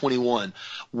 2021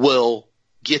 will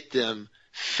get them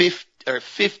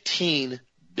 $15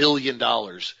 billion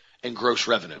in gross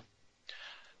revenue.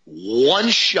 One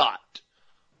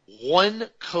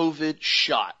COVID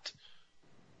shot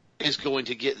is going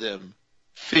to get them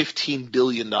 $15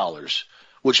 billion,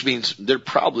 which means they're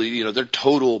probably, their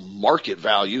total market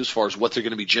value as far as what they're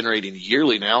going to be generating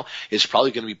yearly now is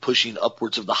probably going to be pushing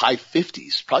upwards of the high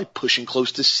 50s, probably pushing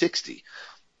close to 60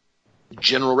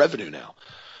 general revenue now.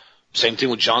 Same thing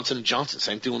with Johnson & Johnson,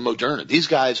 same thing with Moderna. These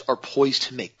guys are poised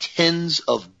to make tens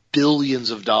of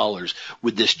billions of dollars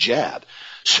with this jab.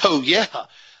 So yeah,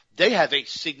 they have a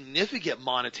significant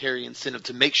monetary incentive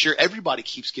to make sure everybody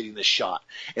keeps getting this shot.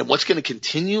 And what's going to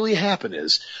continually happen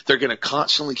is they're going to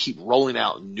constantly keep rolling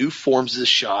out new forms of the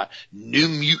shot, new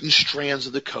mutant strands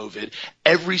of the COVID.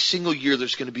 Every single year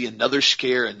there's going to be another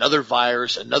scare, another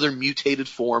virus, another mutated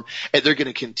form, and they're going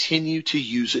to continue to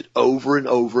use it over and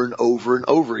over and over and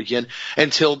over again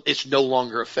until it's no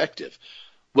longer effective.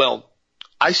 Well,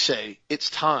 I say it's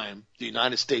time the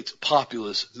United States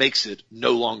populace makes it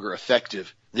no longer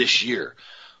effective this year.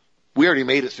 We already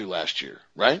made it through last year,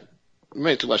 right? We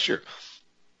made it through last year.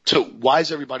 So why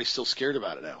is everybody still scared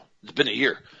about it now? It's been a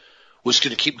year. Well, it's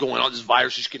going to keep going on. This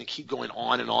virus is going to keep going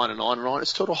on and on and on and on.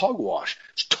 It's total hogwash.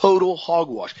 It's total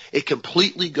hogwash. It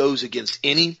completely goes against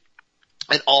any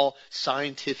and all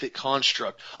scientific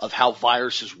construct of how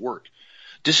viruses work.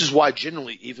 This is why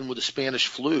generally, even with the Spanish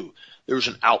flu, there was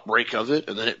an outbreak of it,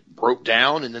 and then it broke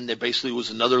down, and then there basically was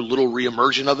another little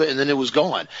reemergence of it, and then it was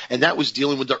gone. And that was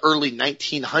dealing with the early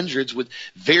 1900s with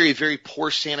very, very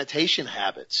poor sanitation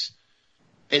habits.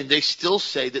 And they still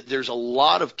say that there's a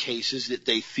lot of cases that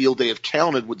they feel they have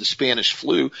counted with the Spanish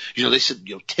flu. They said,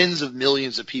 tens of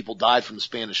millions of people died from the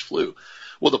Spanish flu.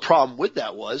 Well, the problem with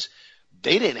that was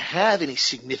they didn't have any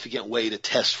significant way to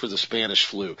test for the Spanish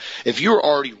flu. If you were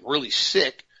already really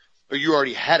sick, or you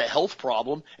already had a health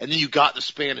problem, and then you got the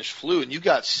Spanish flu and you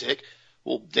got sick,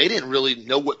 well, they didn't really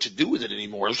know what to do with it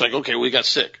anymore. It was like, okay, we got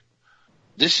sick.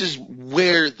 This is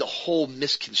where the whole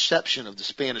misconception of the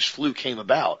Spanish flu came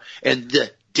about. And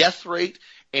the death rate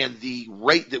and the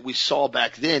rate that we saw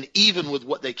back then, even with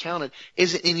what they counted,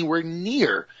 isn't anywhere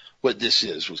near what this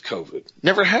is with COVID.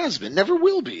 Never has been, never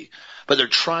will be. But they're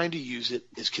trying to use it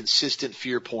as consistent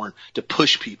fear porn to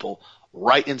push people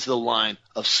right into the line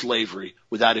of slavery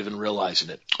without even realizing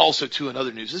it. Also, too, in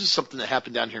other news, this is something that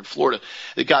happened down here in Florida.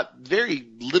 It got very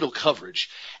little coverage,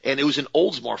 and it was in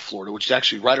Oldsmar, Florida, which is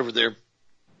actually right over there,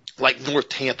 like North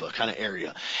Tampa kind of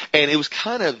area. And it was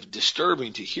kind of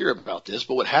disturbing to hear about this,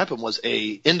 but what happened was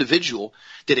a individual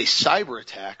did a cyber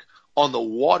attack on the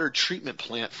water treatment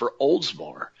plant for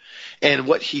Oldsmar. And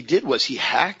what he did was he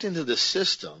hacked into the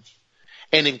system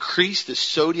and increased the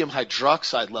sodium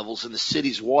hydroxide levels in the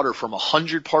city's water from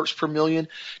 100 parts per million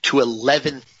to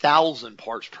 11,000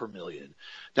 parts per million.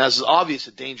 Now, this is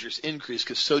obviously a dangerous increase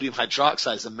because sodium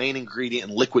hydroxide is the main ingredient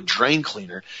in liquid drain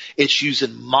cleaner. It's used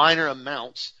in minor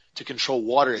amounts to control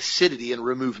water acidity and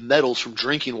remove metals from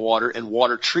drinking water and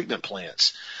water treatment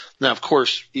plants. Now, of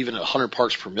course, even at 100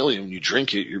 parts per million, when you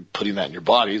drink it, you're putting that in your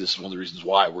body. This is one of the reasons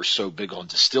why we're so big on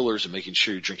distillers and making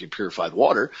sure you're drinking purified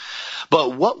water.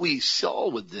 But what we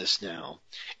saw with this now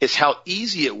is how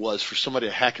easy it was for somebody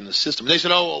to hack in the system. And they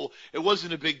said, oh, it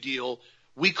wasn't a big deal.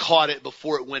 We caught it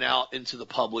before it went out into the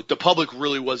public. The public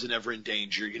really wasn't ever in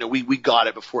danger. We got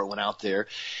it before it went out there.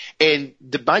 And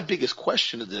my biggest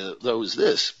question though is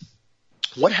this.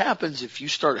 What happens if you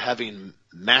start having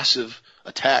massive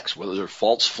attacks, whether they're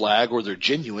false flag or they're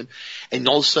genuine, and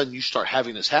all of a sudden you start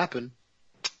having this happen,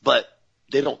 but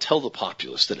they don't tell the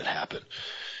populace that it happened?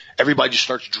 Everybody just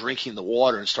starts drinking the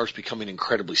water and starts becoming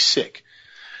incredibly sick.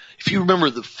 If you remember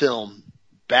the film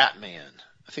Batman,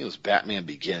 I think it was Batman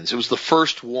Begins. It was the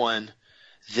first one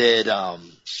that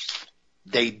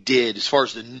they did, as far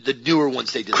as the newer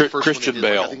ones they did. The first Christian one they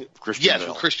did, Bale.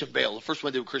 Christian Bale. The first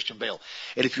one they did with Christian Bale.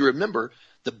 And if you remember,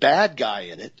 the bad guy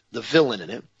in it, the villain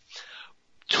in it,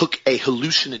 took a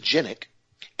hallucinogenic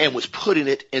and was putting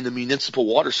it in the municipal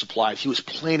water supply. He was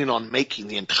planning on making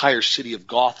the entire city of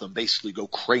Gotham basically go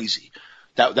crazy.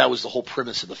 That was the whole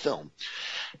premise of the film.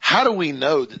 How do we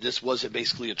know that this wasn't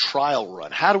basically a trial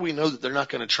run? How do we know that they're not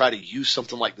going to try to use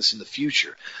something like this in the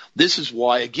future? This is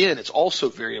why, again, it's also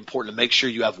very important to make sure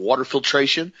you have water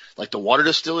filtration, like the water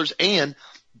distillers, and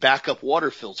backup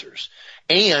water filters.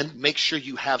 And make sure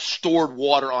you have stored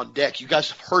water on deck. You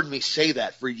guys have heard me say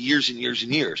that for years and years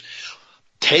and years.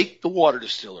 Take the water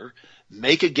distiller,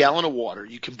 make a gallon of water.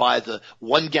 You can buy the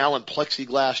 1 gallon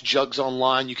plexiglass jugs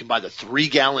online. You can buy the 3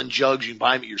 gallon jugs. You can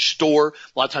buy them at your store.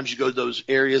 A lot of times you go to those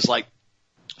areas like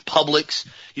Publix,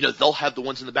 they'll have the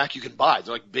ones in the back you can buy.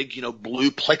 They're like big, blue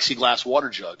plexiglass water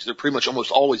jugs. They're pretty much almost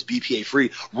always BPA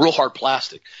free, real hard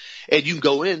plastic. And you can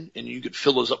go in and you can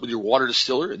fill those up with your water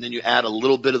distiller, and then you add a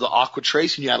little bit of the aqua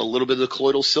trace and you add a little bit of the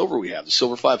colloidal silver we have, the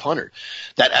silver 500.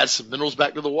 That adds some minerals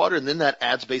back to the water, and then that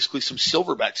adds basically some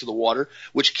silver back to the water,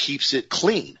 which keeps it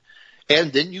clean.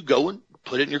 And then you go and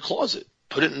put it in your closet.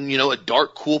 Put it in, a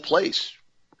dark, cool place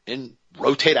and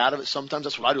rotate out of it sometimes.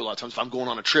 That's what I do a lot of times. If I'm going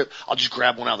on a trip, I'll just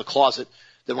grab one out of the closet.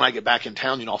 Then when I get back in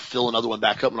town, I'll fill another one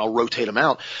back up and I'll rotate them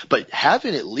out. But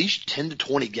having at least 10 to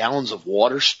 20 gallons of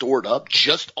water stored up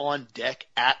just on deck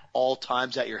at all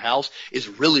times at your house is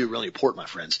really, really important, my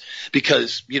friends.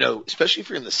 Because, especially if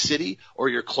you're in the city or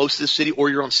you're close to the city or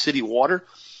you're on city water,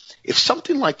 if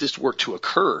something like this were to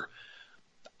occur,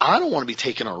 I don't want to be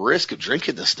taking a risk of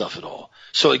drinking this stuff at all.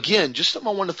 So again, just something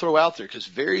I want to throw out there, because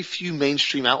very few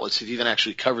mainstream outlets have even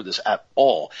actually covered this at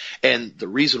all. And the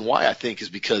reason why, I think, is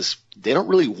because they don't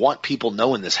really want people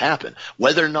knowing this happened.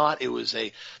 Whether or not it was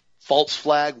a false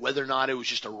flag, whether or not it was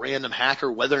just a random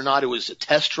hacker, whether or not it was a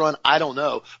test run, I don't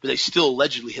know. But they still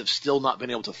allegedly have still not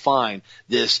been able to find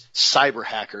this cyber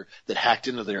hacker that hacked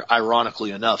into there,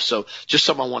 ironically enough. So just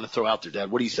something I want to throw out there,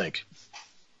 Dad. What do you think?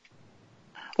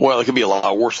 Well, it could be a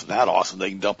lot worse than that, Austin. They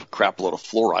can dump a crap load of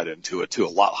fluoride into it, too, a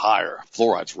lot higher.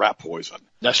 Fluoride's rat poison.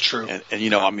 That's true.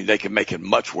 And they can make it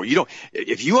much worse.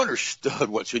 If you understood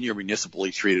what's in your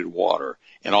municipally treated water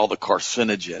and all the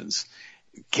carcinogens,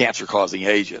 cancer-causing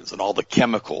agents, and all the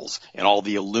chemicals, and all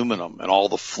the aluminum, and all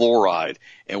the fluoride,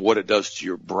 and what it does to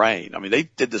your brain. They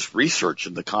did this research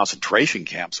in the concentration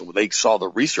camps, and they saw the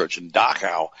research in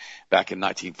Dachau back in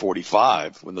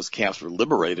 1945 when those camps were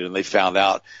liberated, and they found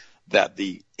out that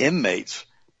the inmates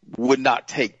would not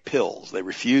take pills. They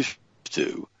refused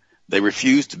to. They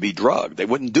refused to be drugged. They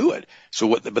wouldn't do it.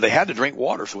 But they had to drink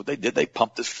water. So what they did, they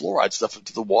pumped this fluoride stuff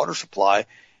into the water supply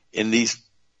in these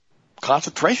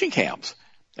concentration camps.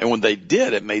 And when they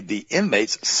did, it made the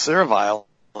inmates servile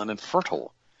and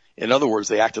infertile. In other words,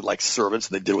 they acted like servants,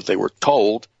 and they did what they were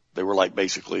told. They were like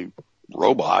basically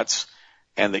robots,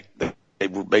 and they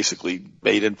were basically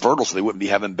made infertile so they wouldn't be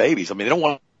having babies. They don't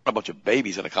want a bunch of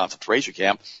babies in a concentration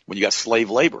camp when you got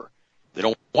slave labor. They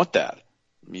don't want that.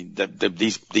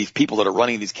 These people that are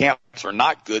running these camps are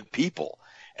not good people,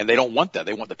 and they don't want that.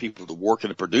 They want the people to work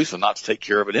and to produce and not to take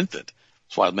care of an infant.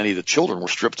 That's why many of the children were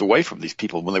stripped away from these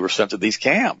people when they were sent to these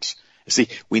camps. You see,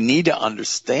 we need to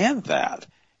understand that.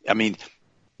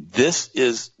 This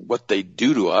is what they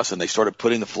do to us, and they started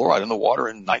putting the fluoride in the water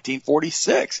in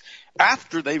 1946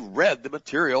 after they read the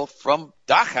material from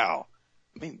Dachau.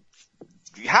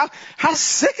 How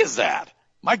sick is that?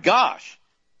 My gosh.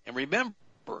 And remember,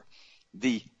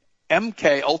 the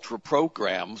MK Ultra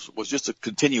programs was just a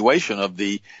continuation of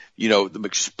the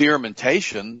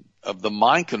experimentation of the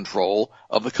mind control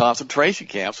of the concentration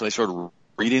camps when they started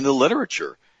reading the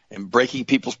literature and breaking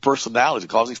people's personalities and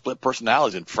causing split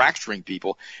personalities and fracturing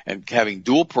people and having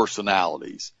dual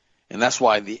personalities. And that's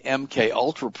why the MK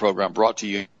Ultra program, brought to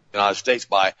you in the United States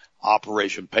by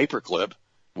Operation Paperclip,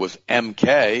 was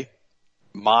MK.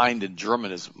 Mind in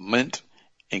German is Mint,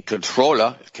 and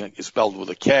Controller is spelled with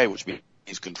a K, which means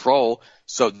control.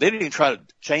 So they didn't even try to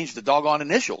change the doggone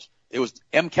initials. It was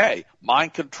MK,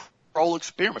 Mind Control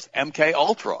Experiments, MK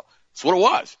Ultra. That's what it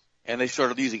was. And they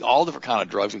started using all different kind of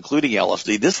drugs, including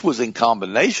LSD. This was in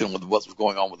combination with what was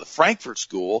going on with the Frankfurt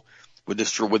School, with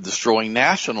destroying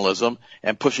nationalism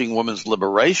and pushing women's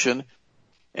liberation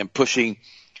and pushing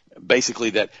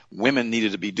basically that women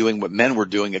needed to be doing what men were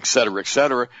doing, et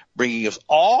cetera, bringing us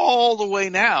all the way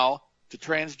now to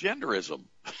transgenderism.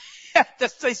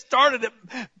 They started it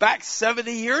back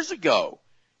 70 years ago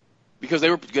because they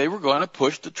were going to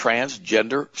push the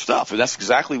transgender stuff. And that's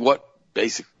exactly what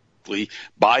basically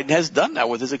Biden has done now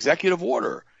with his executive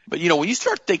order. But, when you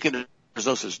start thinking there's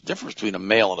no such difference between a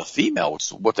male and a female, which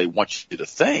is what they want you to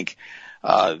think,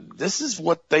 this is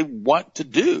what they want to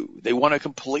do. They want to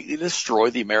completely destroy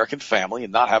the American family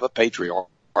and not have a patriarch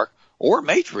or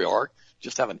matriarch,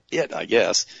 just have an it, I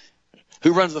guess.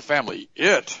 Who runs the family?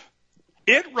 It.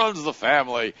 It runs the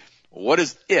family. What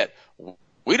is it?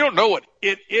 We don't know what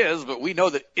it is, but we know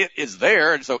that it is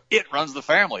there, and so it runs the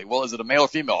family. Well, is it a male or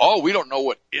female? Oh, we don't know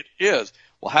what it is.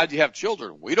 Well, how'd you have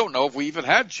children? We don't know if we even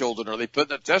had children. Are they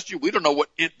putting a test tube? We don't know what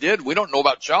it did. We don't know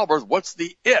about childbirth. What's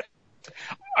the it?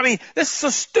 I mean, this is so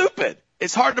stupid.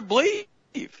 It's hard to believe.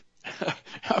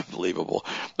 Unbelievable.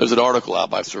 There's an article out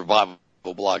by Survival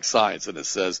Blog Science, and it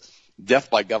says, death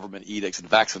by government edicts and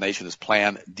vaccination is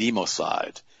planned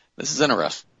democide. This is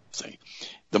interesting.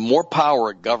 The more power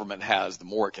a government has, the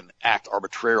more it can act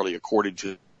arbitrarily according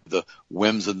to the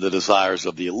whims and the desires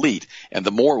of the elite, and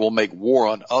the more it will make war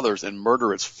on others and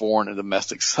murder its foreign and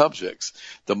domestic subjects.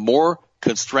 The more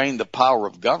constrained the power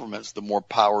of governments, the more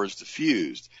power is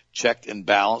diffused, checked and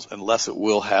balanced, and less it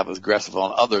will have aggressive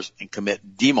on others and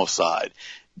commit democide.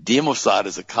 Democide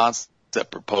is a concept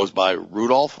proposed by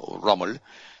Rudolf Rummel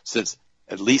since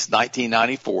at least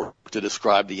 1994 to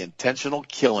describe the intentional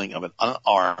killing of an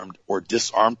unarmed or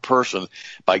disarmed person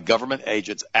by government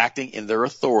agents acting in their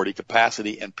authority,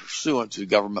 capacity, and pursuant to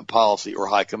government policy or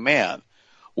high command.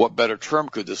 What better term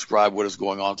could describe what is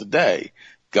going on today?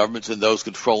 Governments and those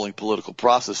controlling political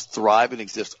process thrive and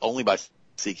exist only by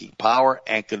seeking power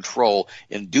and control.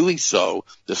 In doing so,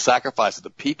 the sacrifice of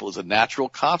the people is a natural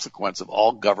consequence of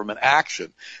all government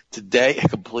action. Today, a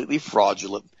completely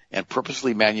fraudulent and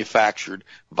purposely manufactured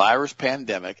virus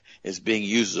pandemic is being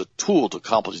used as a tool to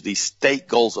accomplish these state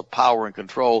goals of power and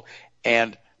control,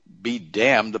 and be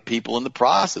damned the people in the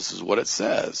process is what it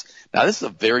says. Now, this is a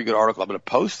very good article. I'm going to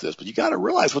post this, but you got to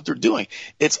realize what they're doing.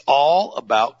 It's all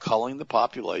about culling the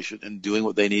population and doing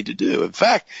what they need to do. In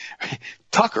fact,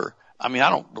 Tucker, I mean, I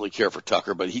don't really care for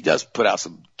Tucker, but he does put out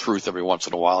some truth every once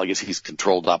in a while. I guess he's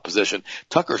controlled opposition.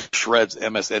 Tucker shreds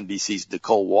MSNBC's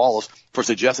Nicole Wallace for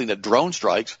suggesting that drone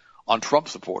strikes on Trump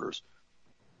supporters.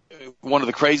 One of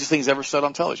the craziest things ever said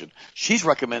on television. She's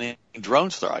recommending drone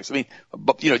strikes. I mean,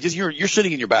 but, just you're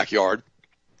sitting in your backyard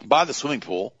by the swimming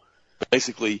pool,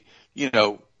 basically,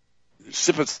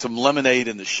 sipping some lemonade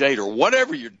in the shade or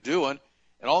whatever you're doing.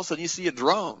 And all of a sudden you see a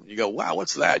drone. You go, wow,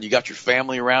 what's that? You got your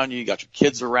family around you. You got your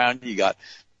kids around you. You got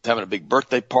having a big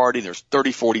birthday party. There's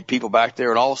 30, 40 people back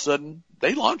there. And all of a sudden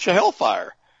they launch a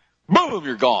hellfire. Boom,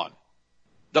 you're gone.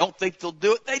 Don't think they'll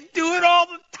do it. They do it all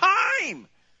the time.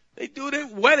 They do it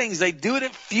at weddings. They do it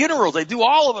at funerals. They do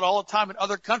all of it all the time in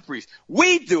other countries.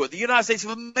 We do it. The United States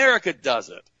of America does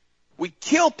it. We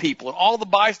kill people and all the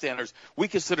bystanders. We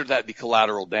consider that to be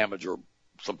collateral damage, or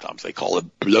sometimes they call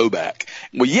it blowback.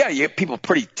 Well, yeah, you get people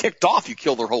pretty ticked off. You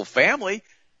kill their whole family.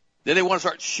 Then they want to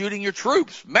start shooting your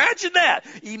troops. Imagine that.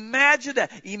 Imagine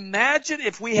that. Imagine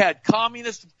if we had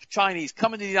communist Chinese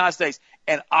come into the United States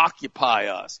and occupy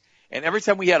us. And every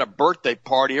time we had a birthday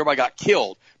party, everybody got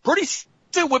killed. Pretty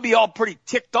soon we'd be all pretty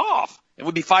ticked off, and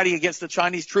we'd be fighting against the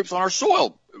Chinese troops on our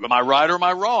soil. Am I right or am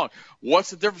I wrong?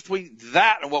 What's the difference between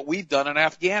that and what we've done in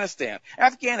Afghanistan?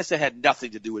 Afghanistan had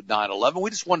nothing to do with 9/11. We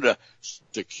just wanted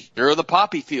to secure the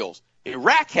poppy fields.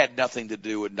 Iraq had nothing to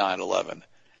do with 9/11.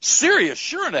 Syria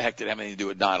sure in the heck didn't have anything to do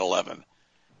with 9/11.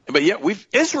 But yet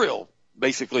Israel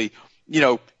basically,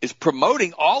 is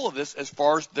promoting all of this as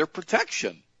far as their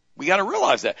protection. We got to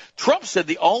realize that. Trump said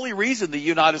the only reason the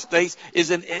United States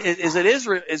is in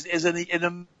Israel is in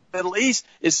the Middle East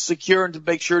is secure and to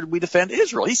make sure we defend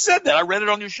Israel. He said that. I read it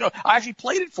on your show. I actually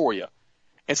played it for you.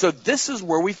 And so this is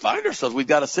where we find ourselves. We've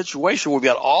got a situation where we've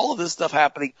got all of this stuff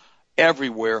happening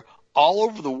everywhere, all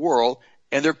over the world,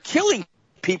 and they're killing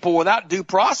people without due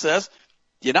process.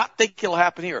 Do you not think it'll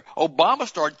happen here? Obama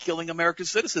started killing American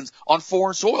citizens on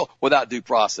foreign soil without due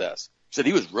process. Said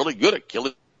he was really good at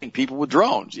killing people with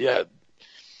drones. Yeah,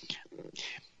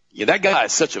 that guy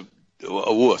is such a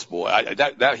wuss, boy.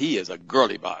 That he is a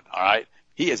girly man. All right,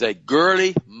 he is a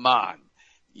girly man.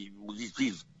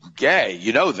 He's gay.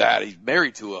 You know that. He's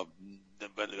married to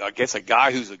I guess a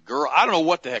guy who's a girl. I don't know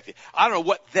what the heck. I don't know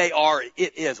what they are.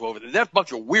 It is over there. That's a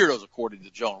bunch of weirdos, according to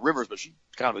Joan Rivers, but she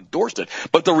kind of endorsed it.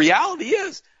 But the reality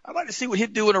is, I'd like to see what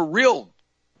he'd do in a real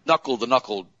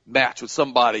knuckle-to-knuckle match with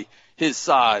somebody his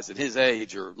size and his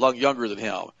age or younger than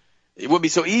him. It wouldn't be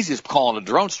so easy as calling a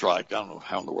drone strike. I don't know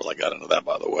how in the world I got into that,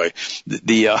 by the way.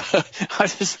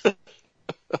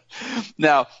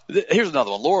 Now, here's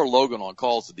another one. Laura Logan on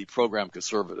calls to deprogram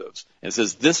conservatives and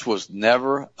says this was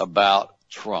never about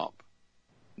Trump.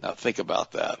 Now, think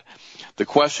about that. The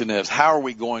question is, how are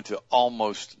we going to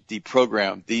almost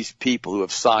deprogram these people who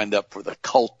have signed up for the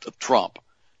cult of Trump?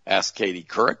 Asked Katie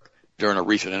Couric during a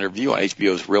recent interview on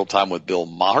HBO's Real Time with Bill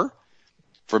Maher.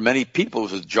 For many people,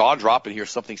 it was jaw-dropping to hear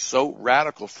something so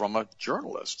radical from a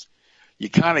journalist. You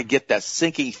kind of get that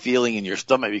sinking feeling in your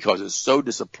stomach because it's so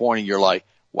disappointing. You're like,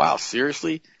 wow,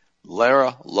 seriously?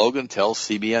 Lara Logan tells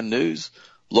CBN News.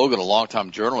 Logan, a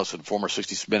longtime journalist and former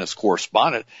 60 Minutes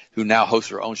correspondent who now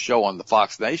hosts her own show on the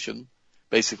Fox Nation,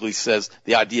 basically says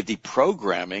the idea of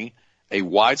deprogramming a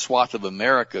wide swath of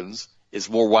Americans is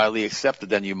more widely accepted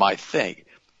than you might think.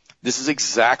 This is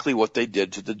exactly what they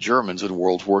did to the Germans in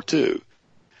World War II.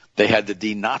 They had to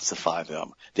denazify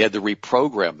them. They had to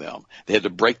reprogram them. They had to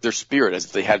break their spirit as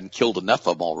if they hadn't killed enough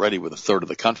of them already with a third of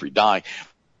the country dying.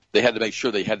 They had to make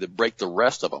sure they had to break the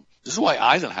rest of them. This is why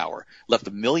Eisenhower left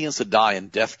the millions to die in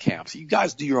death camps. You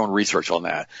guys do your own research on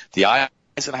that. The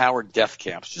Eisenhower death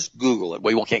camps. Just Google it.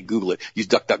 Well, you can't Google it. Use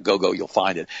DuckDuckGo, you'll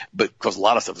find it. But because a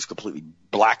lot of stuff is completely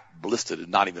blacklisted and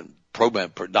not even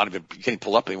programmed, you can't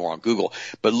pull up anymore on Google.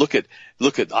 But look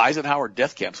at Eisenhower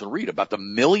death camps and read about the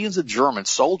millions of German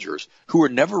soldiers who were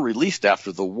never released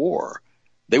after the war.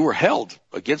 They were held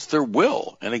against their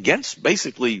will and against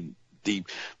basically the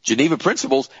Geneva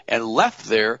Principles and left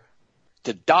there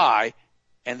to die,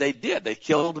 and they did. They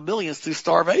killed millions through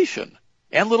starvation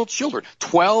and little children.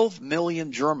 12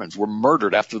 million Germans were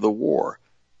murdered after the war,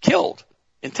 killed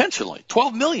intentionally.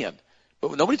 12 million.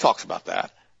 But nobody talks about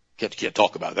that. Can't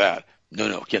talk about that.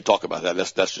 No, can't talk about that.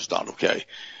 That's just not okay.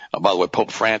 By the way,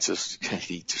 Pope Francis,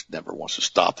 he just never wants to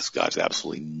stop. This guy's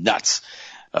absolutely nuts.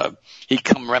 He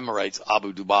commemorates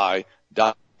Abu Dhabi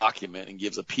document and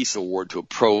gives a peace award to a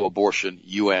pro-abortion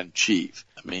UN chief.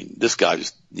 I mean, this guy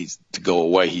just needs to go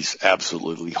away. He's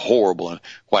absolutely horrible. And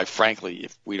quite frankly,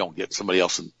 if we don't get somebody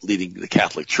else leading the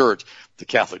Catholic Church is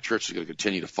going to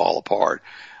continue to fall apart.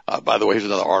 By the way, here's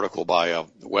another article by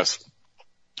Wes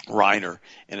Reiner,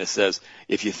 and it says,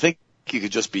 if you think you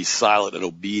could just be silent and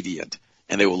obedient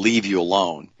and they will leave you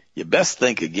alone, you best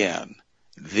think again.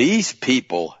 These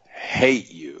people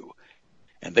hate you,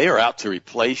 and they are out to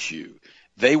replace you.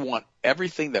 They want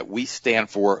everything that we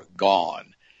stand for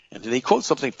gone. And then he quotes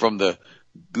something from the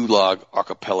Gulag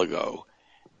Archipelago,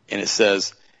 and it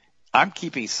says, I'm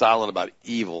keeping silent about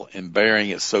evil and burying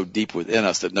it so deep within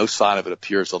us that no sign of it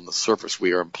appears on the surface.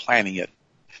 We are implanting it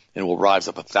and will rise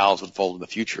up 1,000-fold in the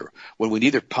future. When we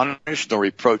neither punish nor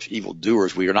reproach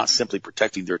evildoers, we are not simply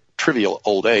protecting their trivial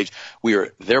old age. We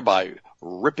are thereby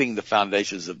ripping the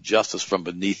foundations of justice from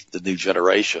beneath the new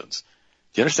generations.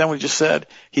 Do you understand what he just said?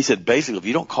 He said, basically, if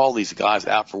you don't call these guys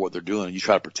out for what they're doing and you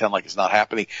try to pretend like it's not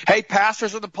happening, hey,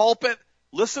 pastors in the pulpit,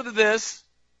 listen to this.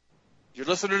 You're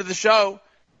listening to the show.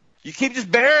 You keep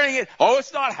just burying it. Oh,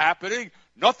 it's not happening.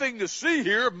 Nothing to see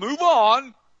here. Move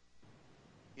on.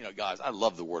 You know, guys, I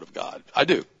love the Word of God. I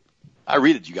do. I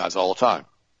read it to you guys all the time.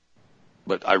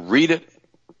 But I read it,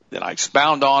 then I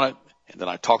expound on it, and then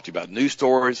I talk to you about news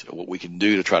stories and what we can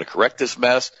do to try to correct this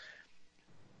mess.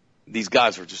 These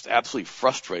guys are just absolutely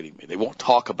frustrating me. They won't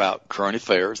talk about current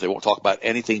affairs. They won't talk about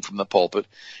anything from the pulpit.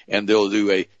 And they'll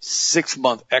do a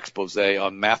 6-month expose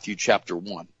on Matthew chapter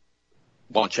 1.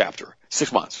 One chapter.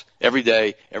 6 months. Every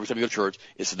day, every time you go to church,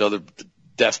 it's another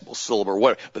decimal syllable or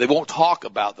whatever. But they won't talk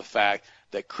about the fact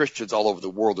that Christians all over the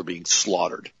world are being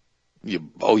slaughtered.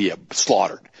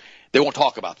 Slaughtered. They won't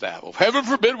talk about that. Well, heaven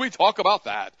forbid we talk about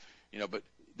that. You know, but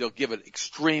they'll give it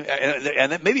extreme,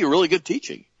 and it may be a really good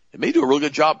teaching. They may do a really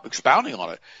good job expounding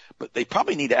on it, but they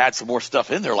probably need to add some more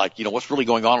stuff in there, like, you know, what's really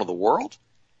going on in the world,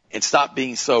 and stop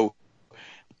being so,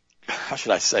 how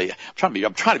should I say, I'm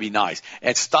trying to be nice,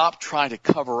 and stop trying to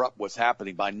cover up what's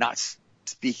happening by not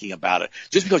speaking about it.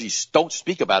 Just because you don't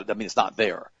speak about it doesn't mean it's not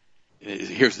there.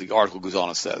 Here's the article goes on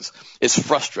and says, it's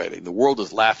frustrating. The world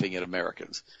is laughing at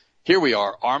Americans. Here we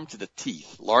are, armed to the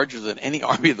teeth, larger than any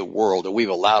army in the world, and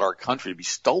we've allowed our country to be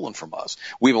stolen from us.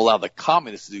 We've allowed the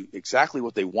communists to do exactly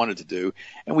what they wanted to do,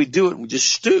 and we do it and we just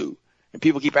stew. And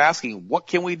people keep asking, what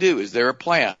can we do? Is there a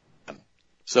plan?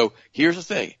 So here's the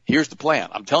thing. Here's the plan.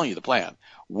 I'm telling you the plan.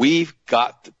 We've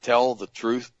got to tell the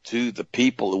truth to the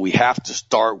people, and we have to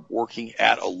start working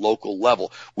at a local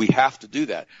level. We have to do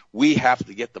that. We have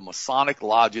to get the Masonic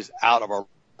lodges out of our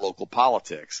local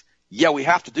politics. Yeah, we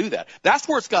have to do that. That's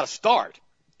where it's got to start.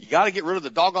 You got to get rid of the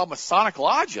doggone Masonic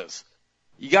lodges.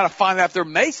 You got to find out if they're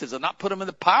Masons and not put them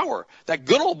into power. That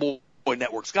good old boy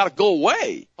network's got to go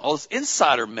away. All this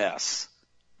insider mess.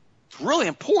 It's really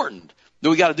important.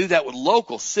 Then we got to do that with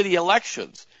local city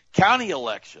elections, county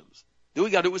elections. Then we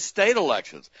got to do it with state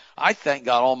elections. I thank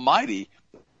God Almighty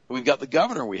we've got the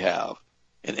governor we have.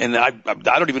 And I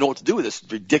don't even know what to do with this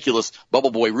ridiculous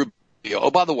Bubble Boy Rubio.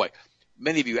 Oh, by the way,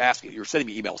 many of you ask, you're sending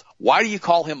me emails. Why do you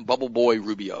call him Bubble Boy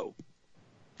Rubio?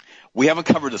 We haven't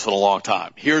covered this in a long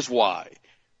time. Here's why.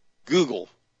 Google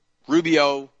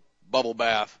Rubio, bubble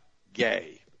bath,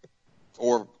 gay,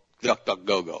 or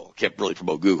DuckDuckGo. Can't really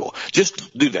promote Google.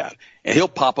 Just do that. And he'll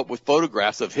pop up with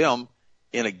photographs of him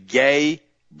in a gay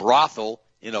brothel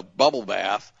in a bubble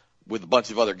bath with a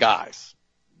bunch of other guys.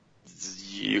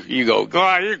 You go,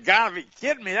 God, you gotta be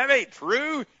kidding me. That ain't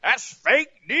true. That's fake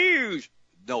news.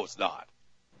 No, it's not.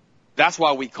 That's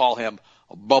why we call him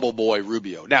Bubble Boy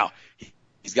Rubio. Now,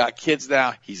 he's got kids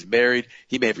now. He's married.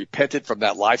 He may have repented from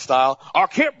that lifestyle. I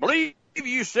can't believe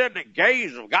you said that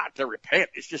gays have got to repent.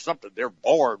 It's just something they're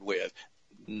born with.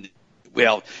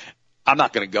 Well, I'm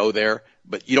not going to go there,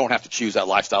 but you don't have to choose that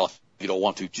lifestyle if you don't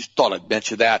want to. Just thought I'd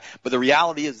mention that. But the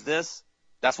reality is this.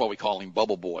 That's why we call him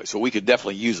Bubble Boy. So we could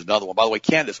definitely use another one. By the way,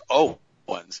 Candace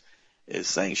Owens is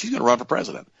saying she's going to run for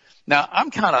president. Now,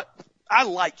 I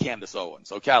like Candace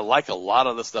Owens, okay? I like a lot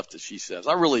of the stuff that she says.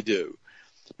 I really do.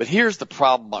 But here's the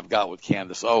problem I've got with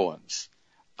Candace Owens.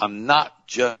 I'm not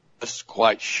just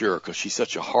quite sure, because she's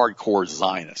such a hardcore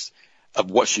Zionist,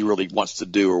 of what she really wants to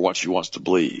do or what she wants to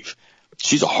believe.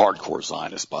 She's a hardcore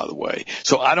Zionist, by the way.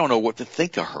 So I don't know what to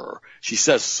think of her. She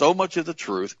says so much of the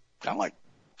truth, kind of like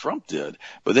Trump did,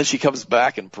 but then she comes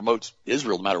back and promotes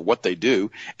Israel no matter what they do.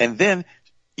 And then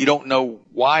you don't know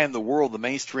why in the world the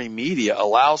mainstream media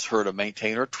allows her to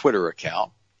maintain her Twitter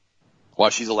account, why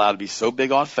she's allowed to be so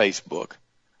big on Facebook,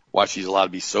 why she's allowed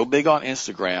to be so big on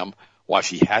Instagram, why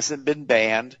she hasn't been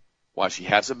banned, why she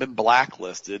hasn't been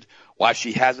blacklisted, why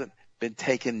she hasn't been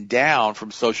taken down from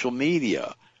social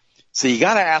media. So you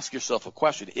got to ask yourself a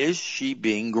question. Is she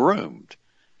being groomed?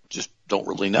 Just don't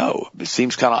really know. It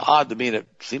seems kind of odd to me, and it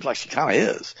seems like she kind of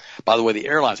is. By the way, the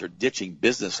airlines are ditching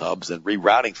business hubs and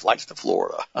rerouting flights to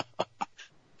Florida.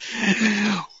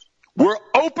 We're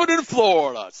open in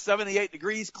Florida. 78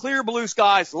 degrees, clear blue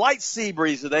skies, light sea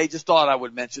breeze today. Just thought I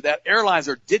would mention that. Airlines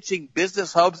are ditching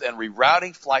business hubs and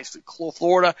rerouting flights to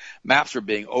Florida. Maps are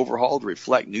being overhauled to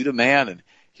reflect new demand. And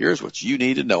here's what you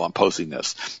need to know. I'm posting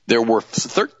this. There were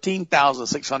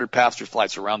 13,600 passenger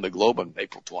flights around the globe in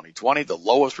April 2020, the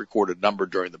lowest recorded number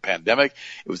during the pandemic.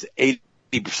 It was 80%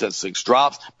 since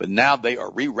drops, but now they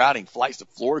are rerouting flights to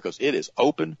Florida because it is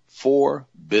open for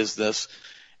business.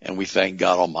 And we thank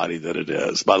God Almighty that it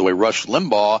is. By the way, Rush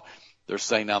Limbaugh, they're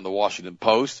saying now in the Washington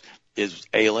Post, is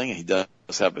ailing. He does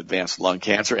have advanced lung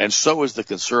cancer, and so is the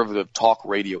conservative talk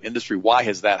radio industry. Why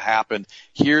has that happened?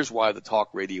 Here's why the talk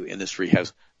radio industry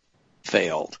has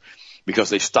failed. Because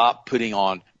they stopped putting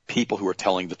on people who are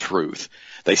telling the truth.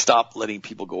 They stopped letting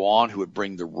people go on who would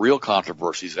bring the real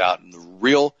controversies out and the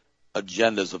real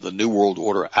agendas of the New World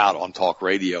Order out on talk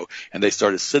radio. And they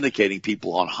started syndicating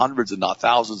people on hundreds and not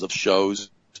thousands of shows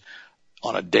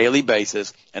on a daily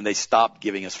basis, and they stopped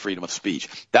giving us freedom of speech.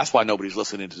 That's why nobody's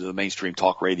listening to the mainstream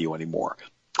talk radio anymore.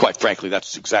 Quite frankly,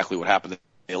 that's exactly what happened.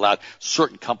 They allowed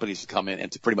certain companies to come in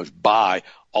and to pretty much buy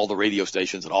all the radio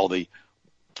stations and all the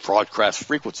broadcast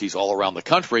frequencies all around the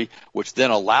country, which then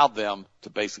allowed them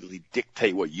to basically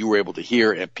dictate what you were able to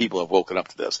hear, and people have woken up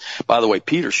to this. By the way,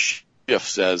 Peter Schiff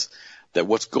says that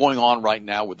what's going on right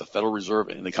now with the Federal Reserve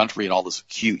in the country and all this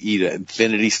QE to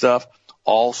infinity stuff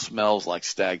all smells like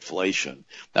stagflation.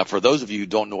 Now, for those of you who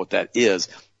don't know what that is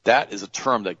a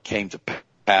term that came to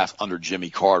pass under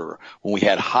Jimmy Carter when we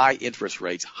had high interest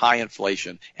rates, high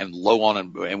inflation, and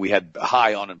and we had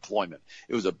high unemployment.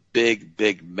 It was a big,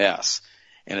 big mess.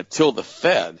 And until the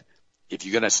Fed, if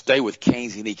you're going to stay with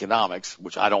Keynesian economics,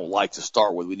 which I don't like to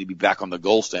start with, we need to be back on the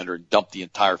gold standard and dump the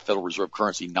entire Federal Reserve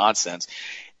currency nonsense.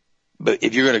 But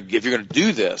if you're going to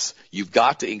do this, you've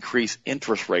got to increase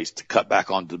interest rates to cut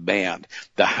back on demand.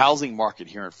 The housing market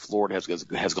here in Florida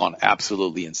has gone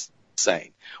absolutely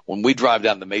insane. When we drive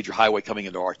down the major highway coming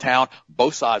into our town,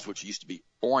 both sides, which used to be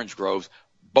orange groves,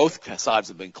 both sides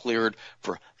have been cleared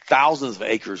for thousands of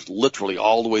acres, literally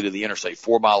all the way to the interstate,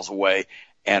 4 miles away,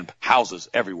 and houses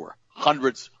everywhere.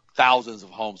 Hundreds, thousands of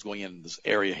homes going in this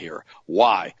area here.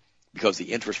 Why? Because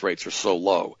the interest rates are so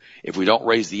low. If we don't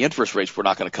raise the interest rates, we're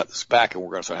not going to cut this back, and we're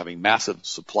going to start having massive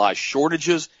supply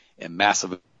shortages and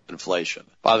massive inflation.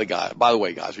 By the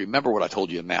way, guys, remember what I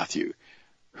told you in Matthew.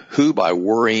 Who by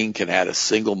worrying can add a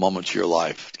single moment to your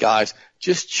life? Guys,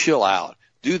 just chill out.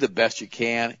 Do the best you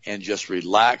can and just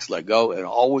relax, let go, and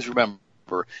always remember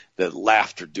that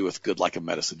laughter doeth good like a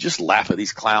medicine. Just laugh at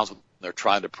these clowns when they're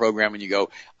trying to program, and you go,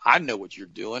 I know what you're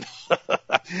doing.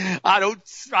 I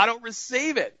don't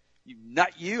receive it.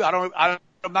 Not you. I'm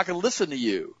not going to listen to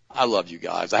you. I love you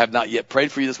guys. I have not yet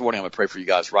prayed for you this morning. I'm going to pray for you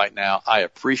guys right now. I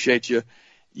appreciate you.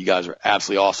 You guys are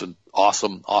absolutely awesome.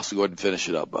 Awesome. Austin, go ahead and finish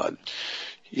it up, bud.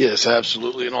 Yes,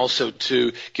 absolutely. And also,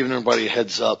 too, giving everybody a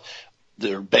heads up,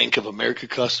 their Bank of America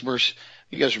customers.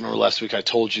 You guys remember last week I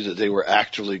told you that they were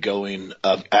actively going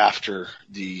after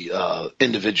the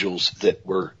individuals that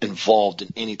were involved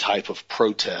in any type of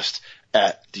protest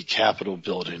at the Capitol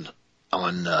building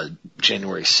on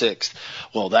January 6th.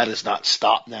 Well, that has not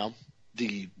stopped now.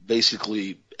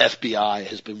 Basically FBI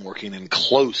has been working in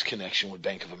close connection with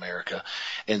Bank of America.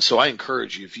 And so I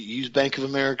encourage you, if you use Bank of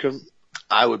America,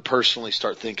 I would personally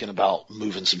start thinking about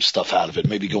moving some stuff out of it,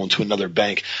 maybe going to another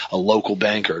bank, a local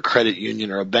bank or a credit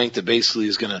union or a bank that basically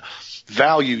is going to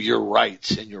value your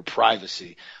rights and your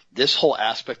privacy. This whole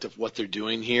aspect of what they're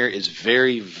doing here is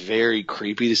very, very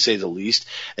creepy, to say the least.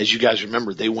 As you guys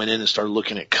remember, they went in and started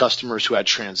looking at customers who had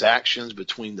transactions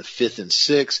between the 5th and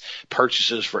 6th,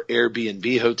 purchases for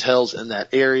Airbnb hotels in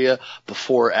that area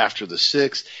before or after the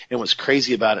 6th. And what's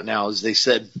crazy about it now is they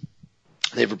said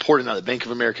they've reported now that Bank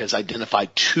of America has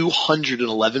identified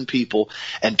 211 people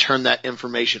and turned that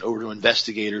information over to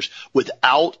investigators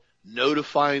without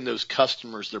notifying those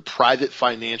customers their private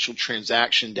financial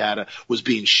transaction data was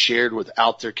being shared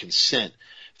without their consent.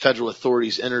 Federal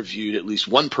authorities interviewed at least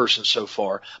one person so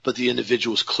far, but the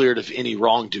individual was cleared of any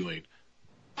wrongdoing.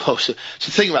 Oh, so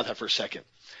think about that for a second.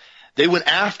 They went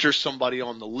after somebody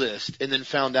on the list and then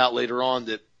found out later on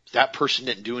that that person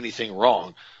didn't do anything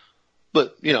wrong.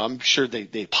 But, I'm sure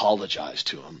they apologized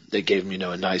to him. They gave him,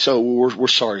 a nice, we're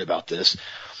sorry about this.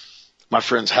 My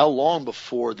friends, how long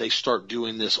before they start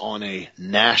doing this on a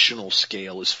national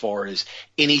scale, as far as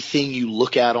anything you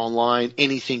look at online,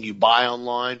 anything you buy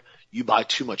online, you buy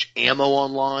too much ammo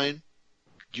online,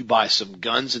 you buy some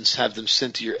guns and have them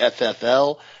sent to your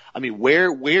FFL? I mean,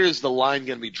 where is the line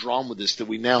going to be drawn with this, that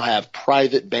we now have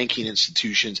private banking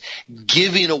institutions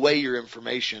giving away your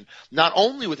information, not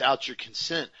only without your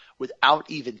consent, without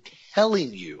even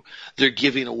telling you they're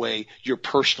giving away your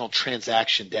personal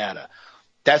transaction data?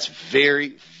 That's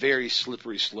very, very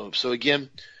slippery slope. So again,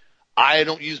 I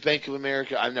don't use Bank of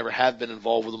America. I've never have been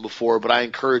involved with them before, but I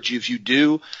encourage you, if you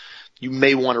do, you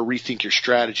may want to rethink your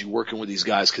strategy working with these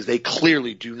guys, because they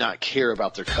clearly do not care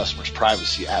about their customers'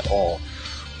 privacy at all.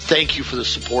 Thank you for the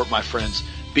support, my friends.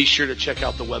 Be sure to check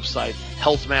out the website,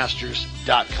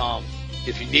 healthmasters.com.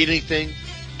 If you need anything,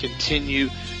 continue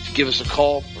to give us a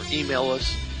call or email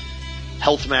us.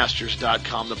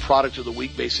 Healthmasters.com. The product of the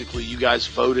week, basically, you guys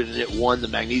voted and it won the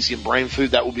magnesium brain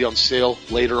food. That will be on sale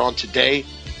later on today.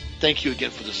 Thank you again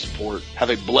for the support.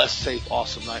 Have a blessed, safe,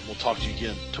 awesome night. We'll talk to you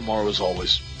again tomorrow as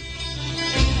always.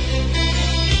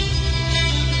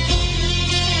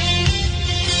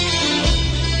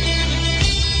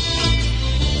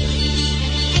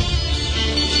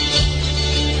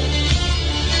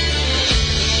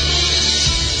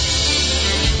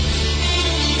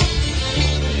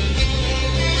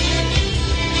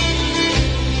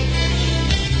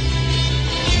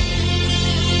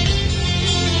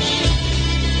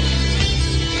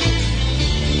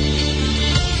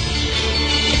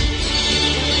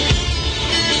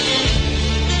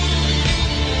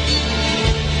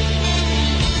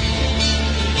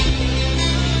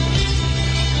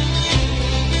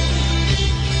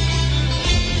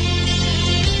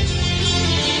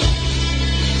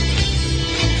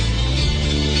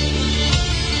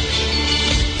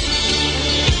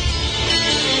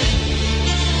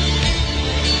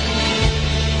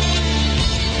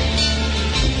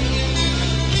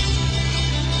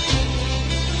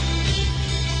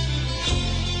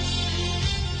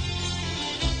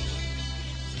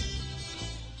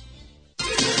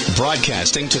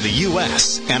 Broadcasting to the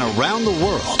U.S. and around the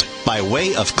world by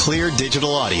way of clear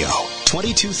digital audio,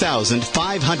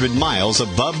 22,500 miles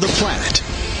above the planet.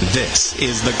 This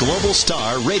is the Global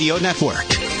Star Radio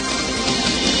Network.